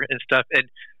order and stuff, and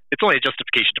it's only a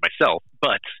justification to myself,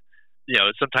 but you know,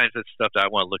 sometimes it's stuff that I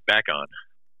want to look back on.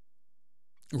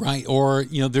 Right, or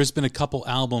you know, there's been a couple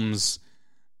albums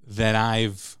that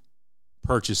I've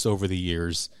purchased over the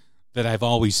years that I've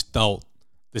always felt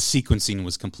the sequencing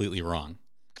was completely wrong.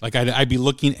 Like I'd be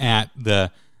looking at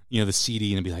the, you know, the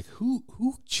CD and be like, who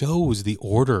chose the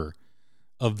order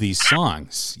of these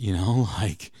songs? You know,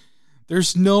 like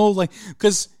there's no, like,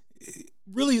 because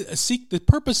really the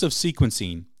purpose of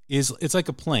sequencing is, it's like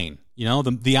a plane. You know,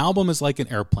 the album is like an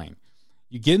airplane.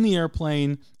 You get in the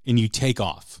airplane and you take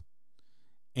off,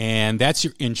 and that's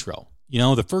your intro. You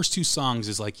know, the first 2 songs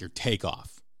is like your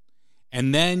takeoff.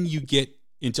 And then you get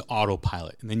into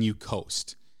autopilot, and then you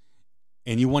coast.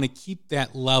 And you want to keep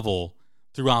that level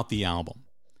throughout the album.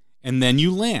 And then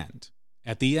you land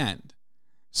at the end.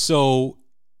 So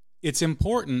it's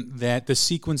important that the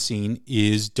sequencing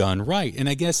is done right. And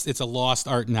I guess it's a lost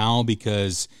art now,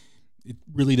 because it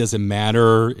really doesn't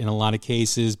matter in a lot of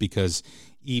cases, because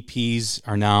EPs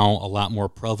are now a lot more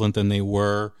prevalent than they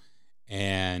were.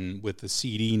 And with the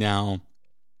CD now,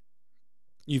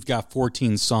 you've got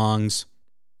 14 songs,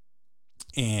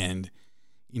 and,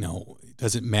 you know, it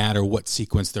doesn't matter what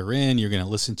sequence they're in. You're going to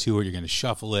listen to it. You're going to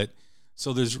shuffle it.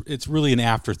 So it's really an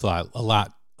afterthought a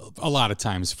lot of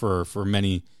times for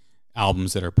many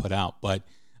albums that are put out. But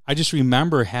I just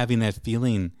remember having that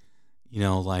feeling, you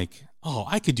know, like, oh,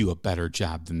 I could do a better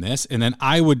job than this. And then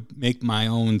I would make my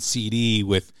own CD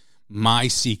with my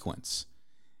sequence.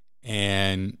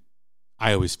 And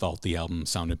I always felt the album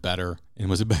sounded better and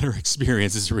was a better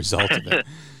experience as a result of it.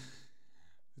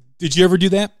 Did you ever do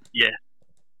that? Yeah.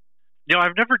 No,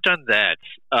 I've never done that.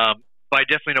 But I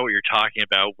definitely know what you're talking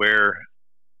about, where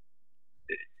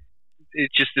it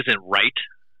just isn't right.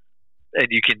 And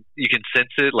you can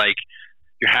sense it, like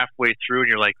you're halfway through and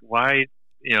you're like, why,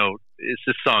 you know, is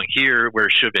this song here where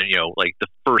it should have been, you know, like the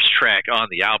first track on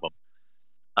the album.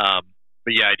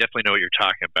 But yeah, I definitely know what you're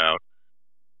talking about.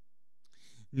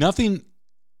 Nothing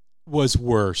was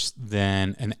worse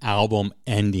than an album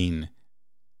ending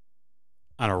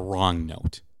on a wrong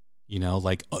note. You know,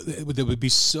 like it would be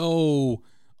so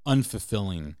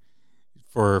unfulfilling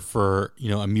for you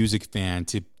know, a music fan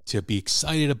to be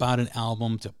excited about an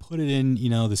album, to put it in, you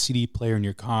know, the CD player in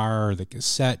your car or the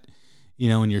cassette, you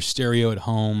know, in your stereo at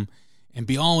home, and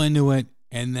be all into it,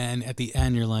 and then at the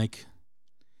end you're like,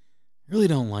 I really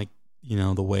don't like, you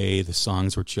know, the way the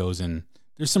songs were chosen.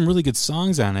 There's some really good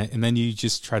songs on it, and then you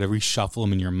just try to reshuffle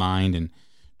them in your mind and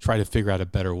try to figure out a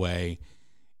better way.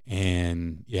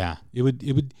 And yeah, it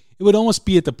would almost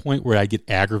be at the point where I get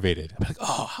aggravated. I'm like,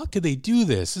 oh, how could they do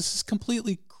this? This is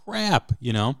completely crap,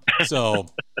 you know? So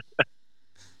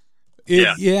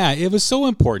it was so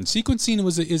important. Sequencing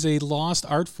is a lost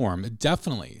art form.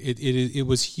 Definitely. It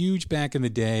was huge back in the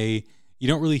day. You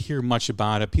don't really hear much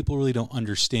about it. People really don't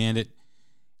understand it.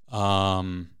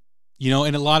 You know,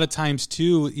 and a lot of times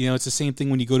too, you know, it's the same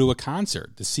thing when you go to a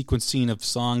concert. The sequencing of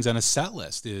songs on a set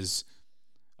list is,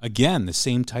 again, the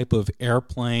same type of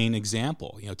airplane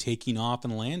example, you know, taking off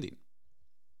and landing.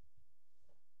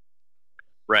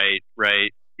 Right.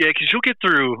 Yeah, because you'll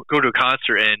go to a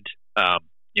concert and,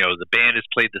 you know, the band has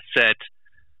played the set,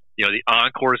 you know, the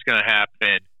encore is going to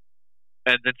happen.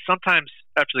 And then sometimes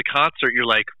after the concert, you're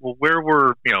like, well, where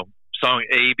were, you know, song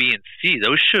A, B, and C?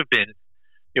 Those should have been,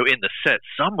 you know, in the set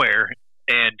somewhere.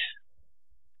 And,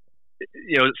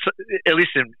 you know, at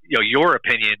least in, you know, your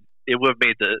opinion, it would have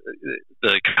made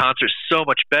the concert so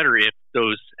much better if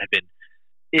those had been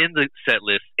in the set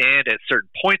list and at certain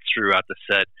points throughout the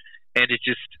set. And it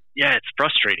just, yeah, it's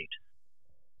frustrating.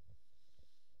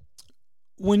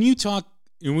 When you talk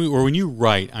or when you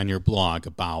write on your blog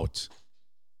about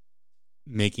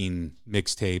making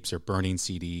mixtapes or burning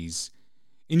CDs,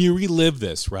 and you relive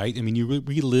this, right? I mean, you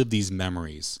relive these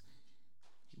memories.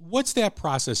 What's that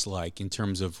process like in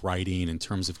terms of writing, in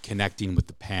terms of connecting with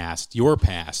the past, your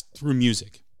past, through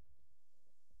music?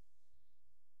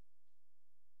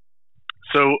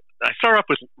 So I start off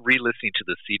with re-listening to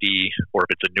the CD, or if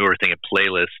it's a newer thing, a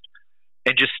playlist,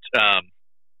 and just kind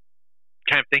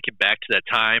of thinking back to that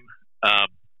time.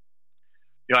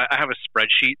 You know, I have a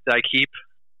spreadsheet that I keep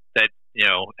that, you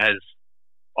know, has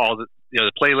all the, you know,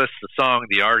 the playlist, the song,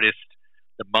 the artist,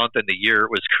 the month, and the year it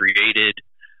was created.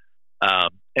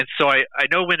 And so I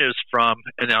know when it was from,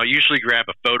 and I'll usually grab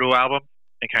a photo album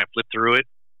and kind of flip through it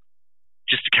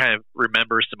just to kind of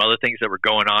remember some other things that were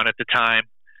going on at the time.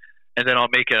 And then I'll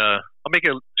make a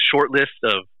short list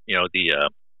of, you know, the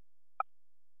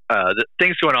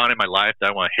things going on in my life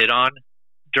that I want to hit on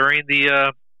during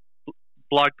the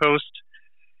blog post.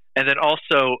 And then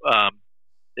also,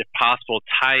 if possible,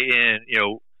 tie in, you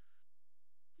know,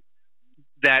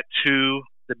 that to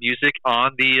the music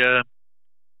on the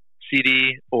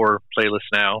CD or playlist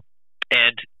now,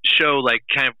 and show like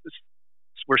kind of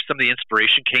where some of the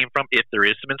inspiration came from. If there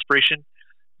is some inspiration,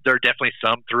 there are definitely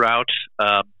some throughout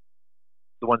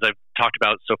the ones I've talked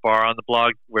about so far on the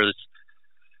blog, where there's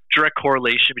direct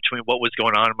correlation between what was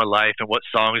going on in my life and what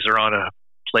songs are on a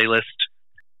playlist.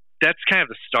 That's kind of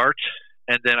the start.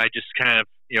 And then I just kind of,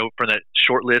 you know, from that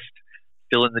short list,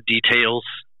 fill in the details.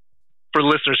 For the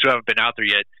listeners who haven't been out there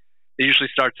yet, it usually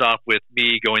starts off with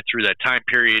me going through that time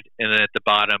period, and then at the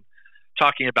bottom,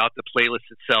 talking about the playlist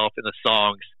itself and the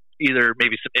songs, either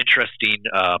maybe some interesting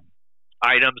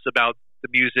items about the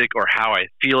music or how I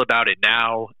feel about it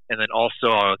now, and then also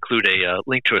I'll include a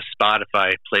link to a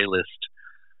Spotify playlist.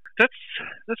 That's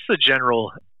the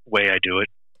general way I do it.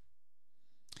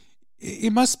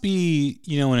 It must be,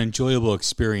 you know, an enjoyable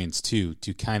experience too,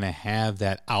 to kind of have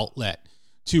that outlet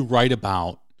to write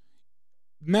about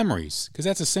memories, because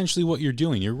that's essentially what you're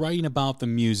doing. You're writing about the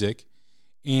music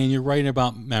and you're writing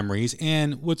about memories.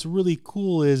 And what's really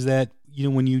cool is that, you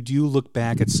know, when you do look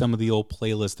back at some of the old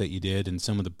playlists that you did and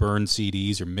some of the burned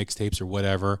CDs or mixtapes or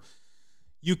whatever,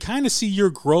 you kind of see your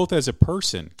growth as a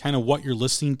person, kind of what you're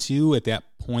listening to at that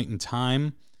point in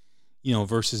time, you know,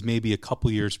 versus maybe a couple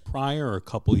years prior or a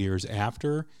couple years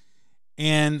after.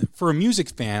 And for a music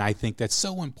fan, I think that's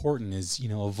so important, is, you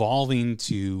know, evolving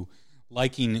to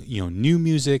liking, you know, new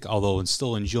music, although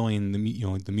still enjoying the, you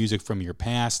know, the music from your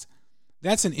past.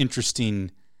 That's an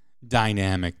interesting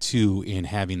dynamic too in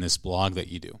having this blog that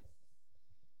you do.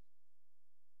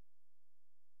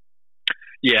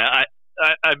 Yeah,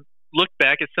 I look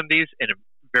back at some of these and I'm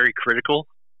very critical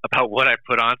about what I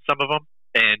put on some of them,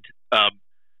 and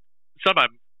some I'm,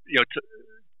 you know,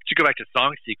 to go back to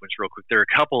song sequence real quick. There are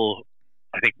a couple.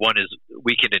 I think one is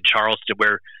Weekend in Charleston,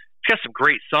 where it's got some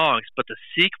great songs, but the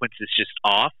sequence is just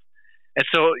off. And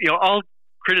so, you know, I'll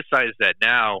criticize that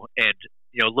now, and,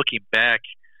 you know, looking back,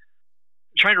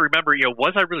 trying to remember, you know,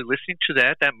 was I really listening to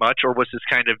that much, or was this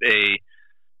kind of a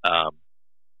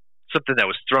something that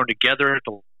was thrown together at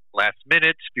the last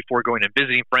minute before going and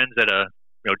visiting friends at a,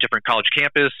 you know, different college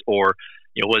campus, or,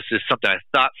 you know, was this something I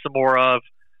thought some more of?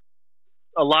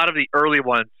 A lot of the early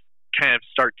ones kind of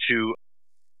start to,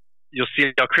 you'll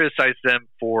see, I'll criticize them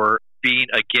for being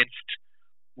against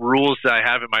rules that I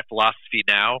have in my philosophy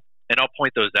now, and I'll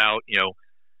point those out. You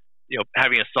know,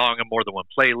 having a song on more than one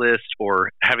playlist,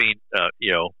 or having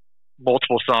you know,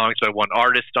 multiple songs by one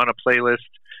artist on a playlist.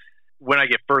 When I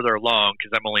get further along,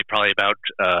 because I'm only probably about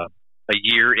a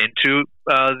year into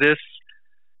this,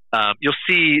 you'll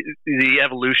see the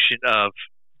evolution of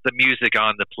the music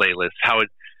on the playlist, how it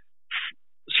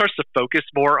starts to focus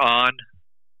more on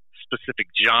specific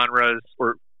genres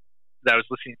or that I was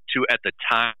listening to at the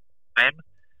time,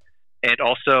 and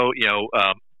also,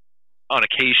 on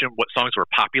occasion, what songs were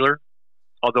popular.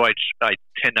 Although I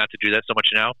tend not to do that so much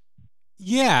now.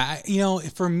 Yeah,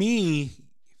 for me,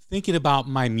 thinking about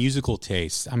my musical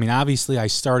taste, I mean, obviously I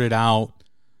started out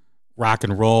rock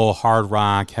and roll, hard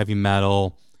rock, heavy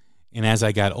metal, and as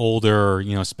I got older,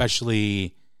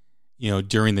 especially,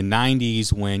 during the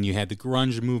 90s when you had the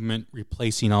grunge movement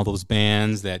replacing all those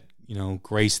bands that,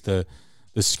 graced the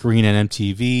screen at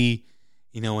MTV,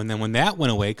 and then when that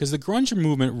went away, because the grunge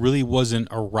movement really wasn't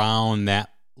around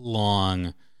that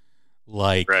long,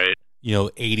 like, right.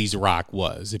 80s rock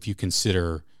was, if you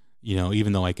consider,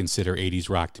 even though I consider 80s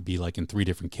rock to be like in 3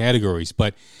 different categories.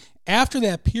 But after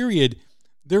that period,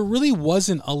 there really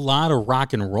wasn't a lot of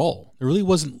rock and roll. There really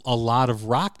wasn't a lot of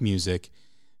rock music.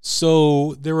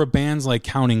 So there were bands like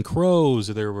Counting Crows,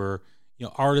 or there were,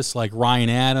 artists like Ryan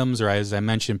Adams, or as I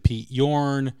mentioned, Pete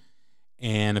Yorn,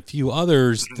 and a few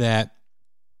others that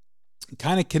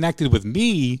kind of connected with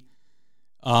me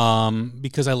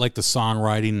because I like the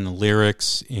songwriting and the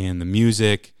lyrics and the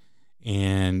music,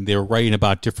 and they were writing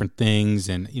about different things.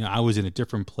 And, I was in a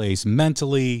different place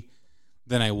mentally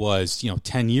than I was,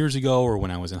 10 years ago or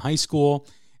when I was in high school.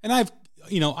 And I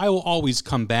will always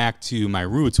come back to my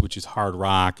roots, which is hard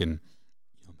rock and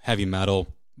heavy metal.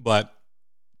 But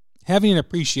having an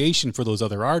appreciation for those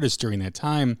other artists during that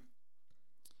time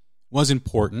was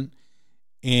important.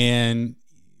 And,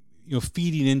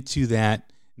 feeding into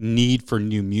that need for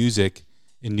new music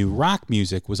and new rock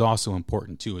music was also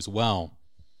important too as well.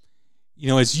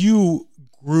 As you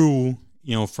grew,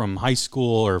 from high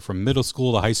school or from middle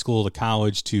school to high school to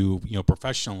college to,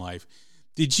 professional life,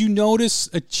 did you notice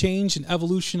a change in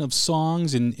evolution of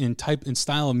songs and type and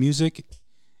style of music,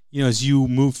 as you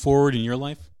move forward in your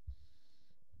life?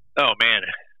 Oh man,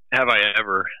 have I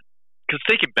ever? Because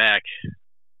thinking back,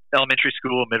 elementary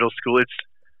school, middle school,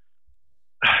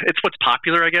 it's what's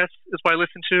popular, I guess, is what I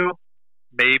listen to.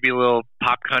 Maybe a little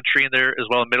pop country in there as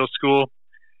well in middle school.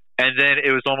 And then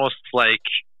it was almost like,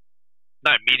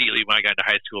 not immediately when I got into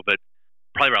high school, but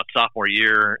probably around sophomore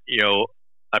year,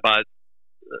 I bought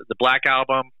the Black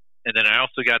Album. And then I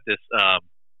also got this,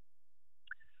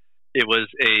 it was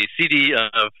a CD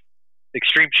of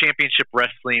Extreme Championship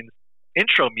Wrestling's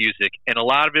intro music. And a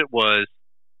lot of it was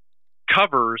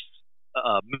covers,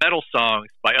 metal songs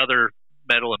by other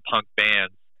metal and punk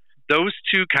bands. Those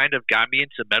two kind of got me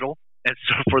into metal. And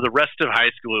so for the rest of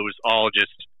high school, it was all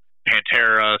just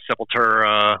Pantera,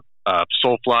 Sepultura,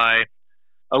 Soulfly,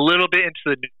 a little bit into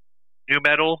the new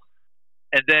metal.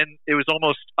 And then it was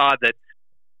almost odd that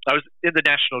I was in the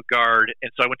National Guard,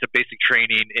 and so I went to basic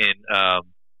training in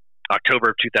October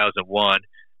of 2001.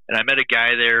 And I met a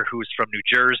guy there who was from New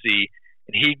Jersey,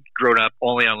 and he'd grown up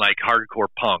only on like hardcore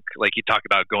punk. Like he talked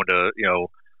about going to,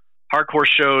 hardcore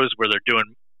shows where they're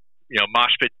doing,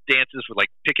 mosh pit dances with like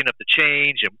picking up the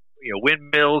change and,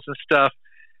 windmills and stuff.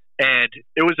 And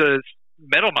it was a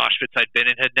metal mosh pits I'd been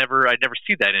in, I'd never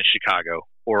seen that in Chicago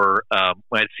or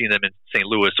when I'd seen them in St.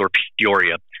 Louis or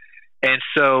Peoria. And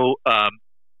so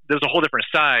there's a whole different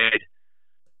side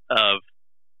of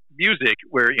music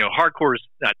where, hardcore is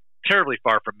not terribly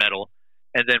far from metal.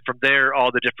 And then from there,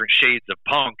 all the different shades of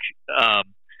punk.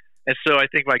 And so I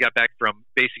think when I got back from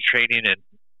basic training and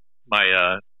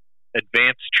my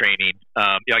advanced training,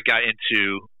 I got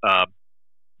into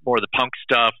more of the punk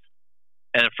stuff.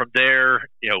 And from there,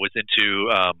 was into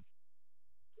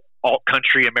alt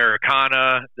country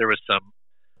Americana. There was some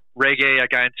reggae I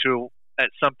got into at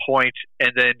some point.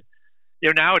 And then,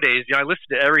 nowadays, I listen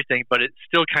to everything, but it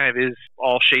still kind of is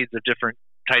all shades of different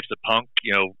types of punk,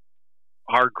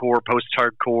 hardcore,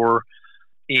 post-hardcore,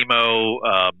 emo,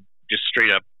 just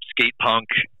straight up skate punk.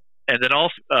 And then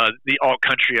also the alt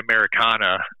country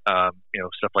Americana,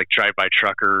 stuff like Drive-By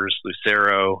Truckers,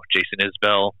 Lucero, Jason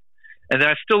Isbell. And then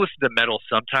I still listen to metal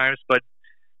sometimes, but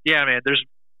yeah, man,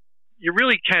 you're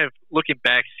really kind of looking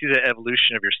back, see the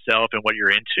evolution of yourself and what you're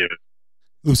into.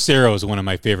 Lucero is one of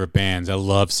my favorite bands. I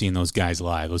love seeing those guys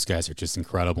live. Those guys are just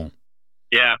incredible.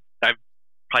 Yeah, I've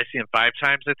probably seen them 5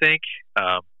 times, I think.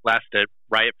 Last at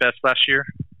Riot Fest last year.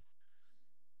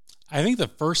 I think the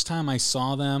first time I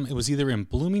saw them, it was either in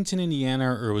Bloomington,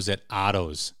 Indiana, or it was at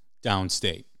Otto's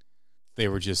downstate. They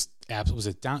were just was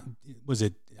it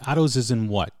Otto's is in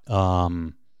what?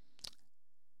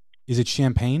 Is it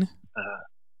Champaign?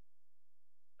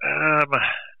 I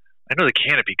know the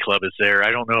Canopy Club is there.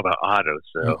 I don't know about Otto's,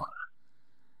 so.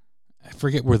 I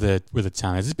forget where the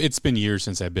town is. It's been years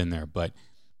since I've been there. But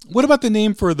what about the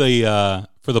name for the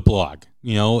blog?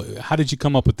 You know, how did you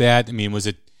come up with that? I mean, was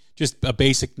it just a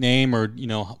basic name, or you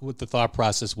know what the thought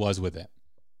process was with it?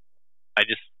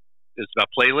 It's about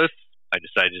playlists. I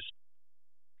decided to just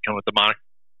come with the moniker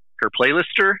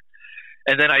Playlister,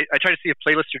 and then I tried to see if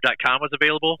Playlister.com was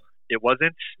available. It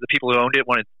wasn't. The people who owned it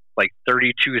wanted like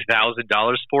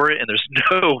 $32,000 for it, and there's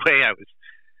no way I was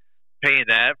paying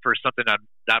that for something I'm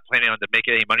not planning on to make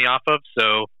any money off of.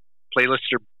 So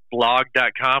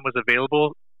playlisterblog.com was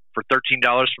available for $13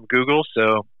 from Google.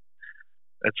 So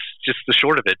that's just the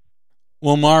short of it.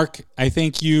 Well, Mark, I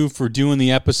thank you for doing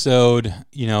the episode.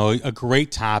 You know, a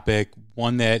great topic,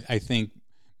 one that I think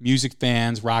music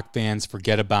fans, rock fans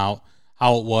forget about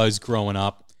how it was growing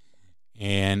up.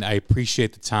 And I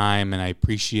appreciate the time, and I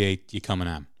appreciate you coming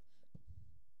on.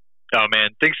 Oh, man,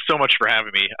 thanks so much for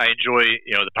having me. I enjoy,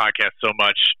 the podcast so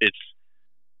much. It's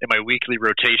in my weekly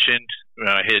rotation.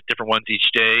 I hit different ones each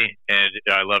day, and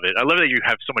I love it. I love that you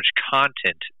have so much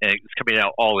content, and it's coming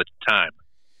out all the time.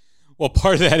 Well,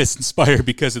 part of that is inspired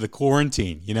because of the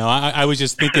quarantine. You know, I was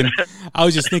just thinking,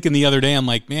 the other day, I'm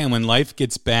like, man, when life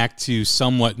gets back to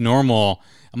somewhat normal,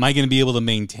 am I going to be able to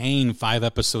maintain 5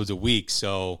 episodes a week?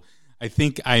 So I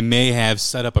think I may have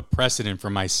set up a precedent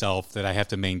for myself that I have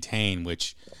to maintain,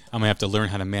 which I'm going to have to learn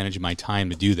how to manage my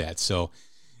time to do that. So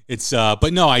it's,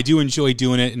 but no, I do enjoy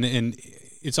doing it. And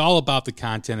it's all about the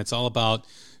content. It's all about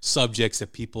subjects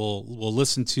that people will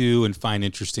listen to and find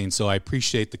interesting. So I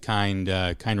appreciate the kind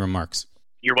remarks.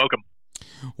 You're welcome.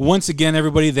 Once again,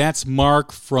 everybody, that's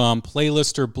Mark from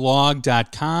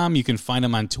playlisterblog.com. You can find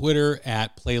him on Twitter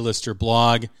at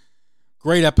playlisterblog.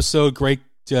 Great episode, great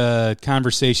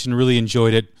conversation. Really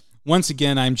enjoyed it. Once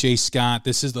again, I'm Jay Scott.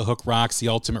 This is The Hook Rocks, the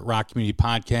Ultimate Rock Community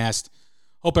Podcast.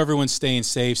 Hope everyone's staying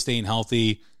safe, staying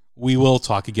healthy. We will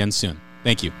talk again soon.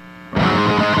 Thank you.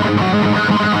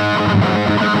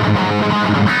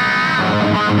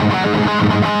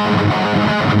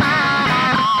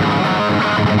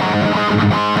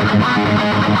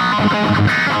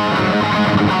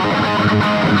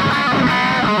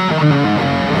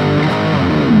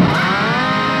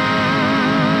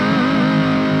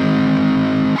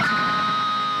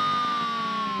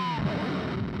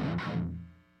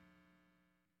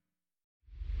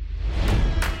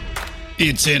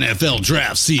 It's NFL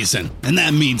draft season, and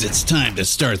that means it's time to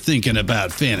start thinking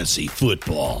about fantasy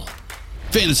football.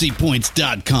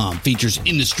 FantasyPoints.com features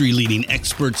industry-leading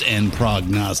experts and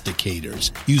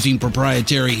prognosticators using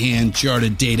proprietary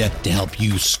hand-charted data to help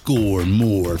you score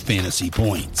more fantasy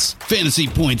points.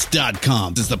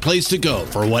 FantasyPoints.com is the place to go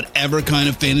for whatever kind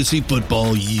of fantasy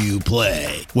football you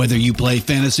play. Whether you play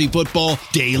fantasy football,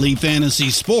 daily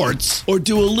fantasy sports, or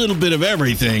do a little bit of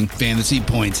everything, Fantasy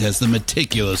Points has the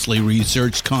meticulously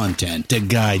researched content to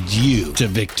guide you to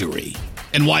victory.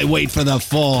 And why wait for the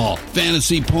fall?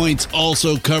 Fantasy Points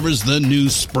also covers the new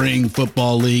spring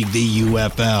football league, the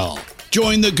UFL.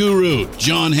 Join the guru,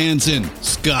 John Hansen,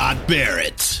 Scott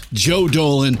Barrett, Joe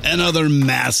Dolan, and other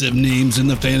massive names in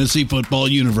the fantasy football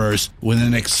universe with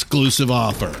an exclusive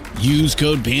offer. Use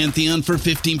code Pantheon for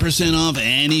 15% off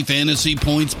any Fantasy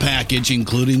Points package,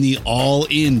 including the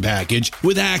all-in package,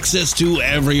 with access to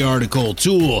every article,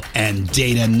 tool, and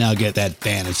data nugget that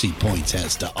Fantasy Points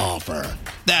has to offer.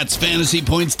 That's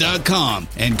FantasyPoints.com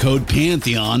and code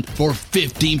Pantheon for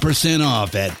 15%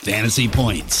 off at Fantasy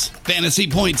Points.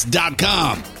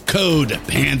 FantasyPoints.com, code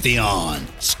Pantheon.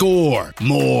 Score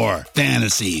more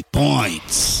fantasy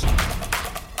points.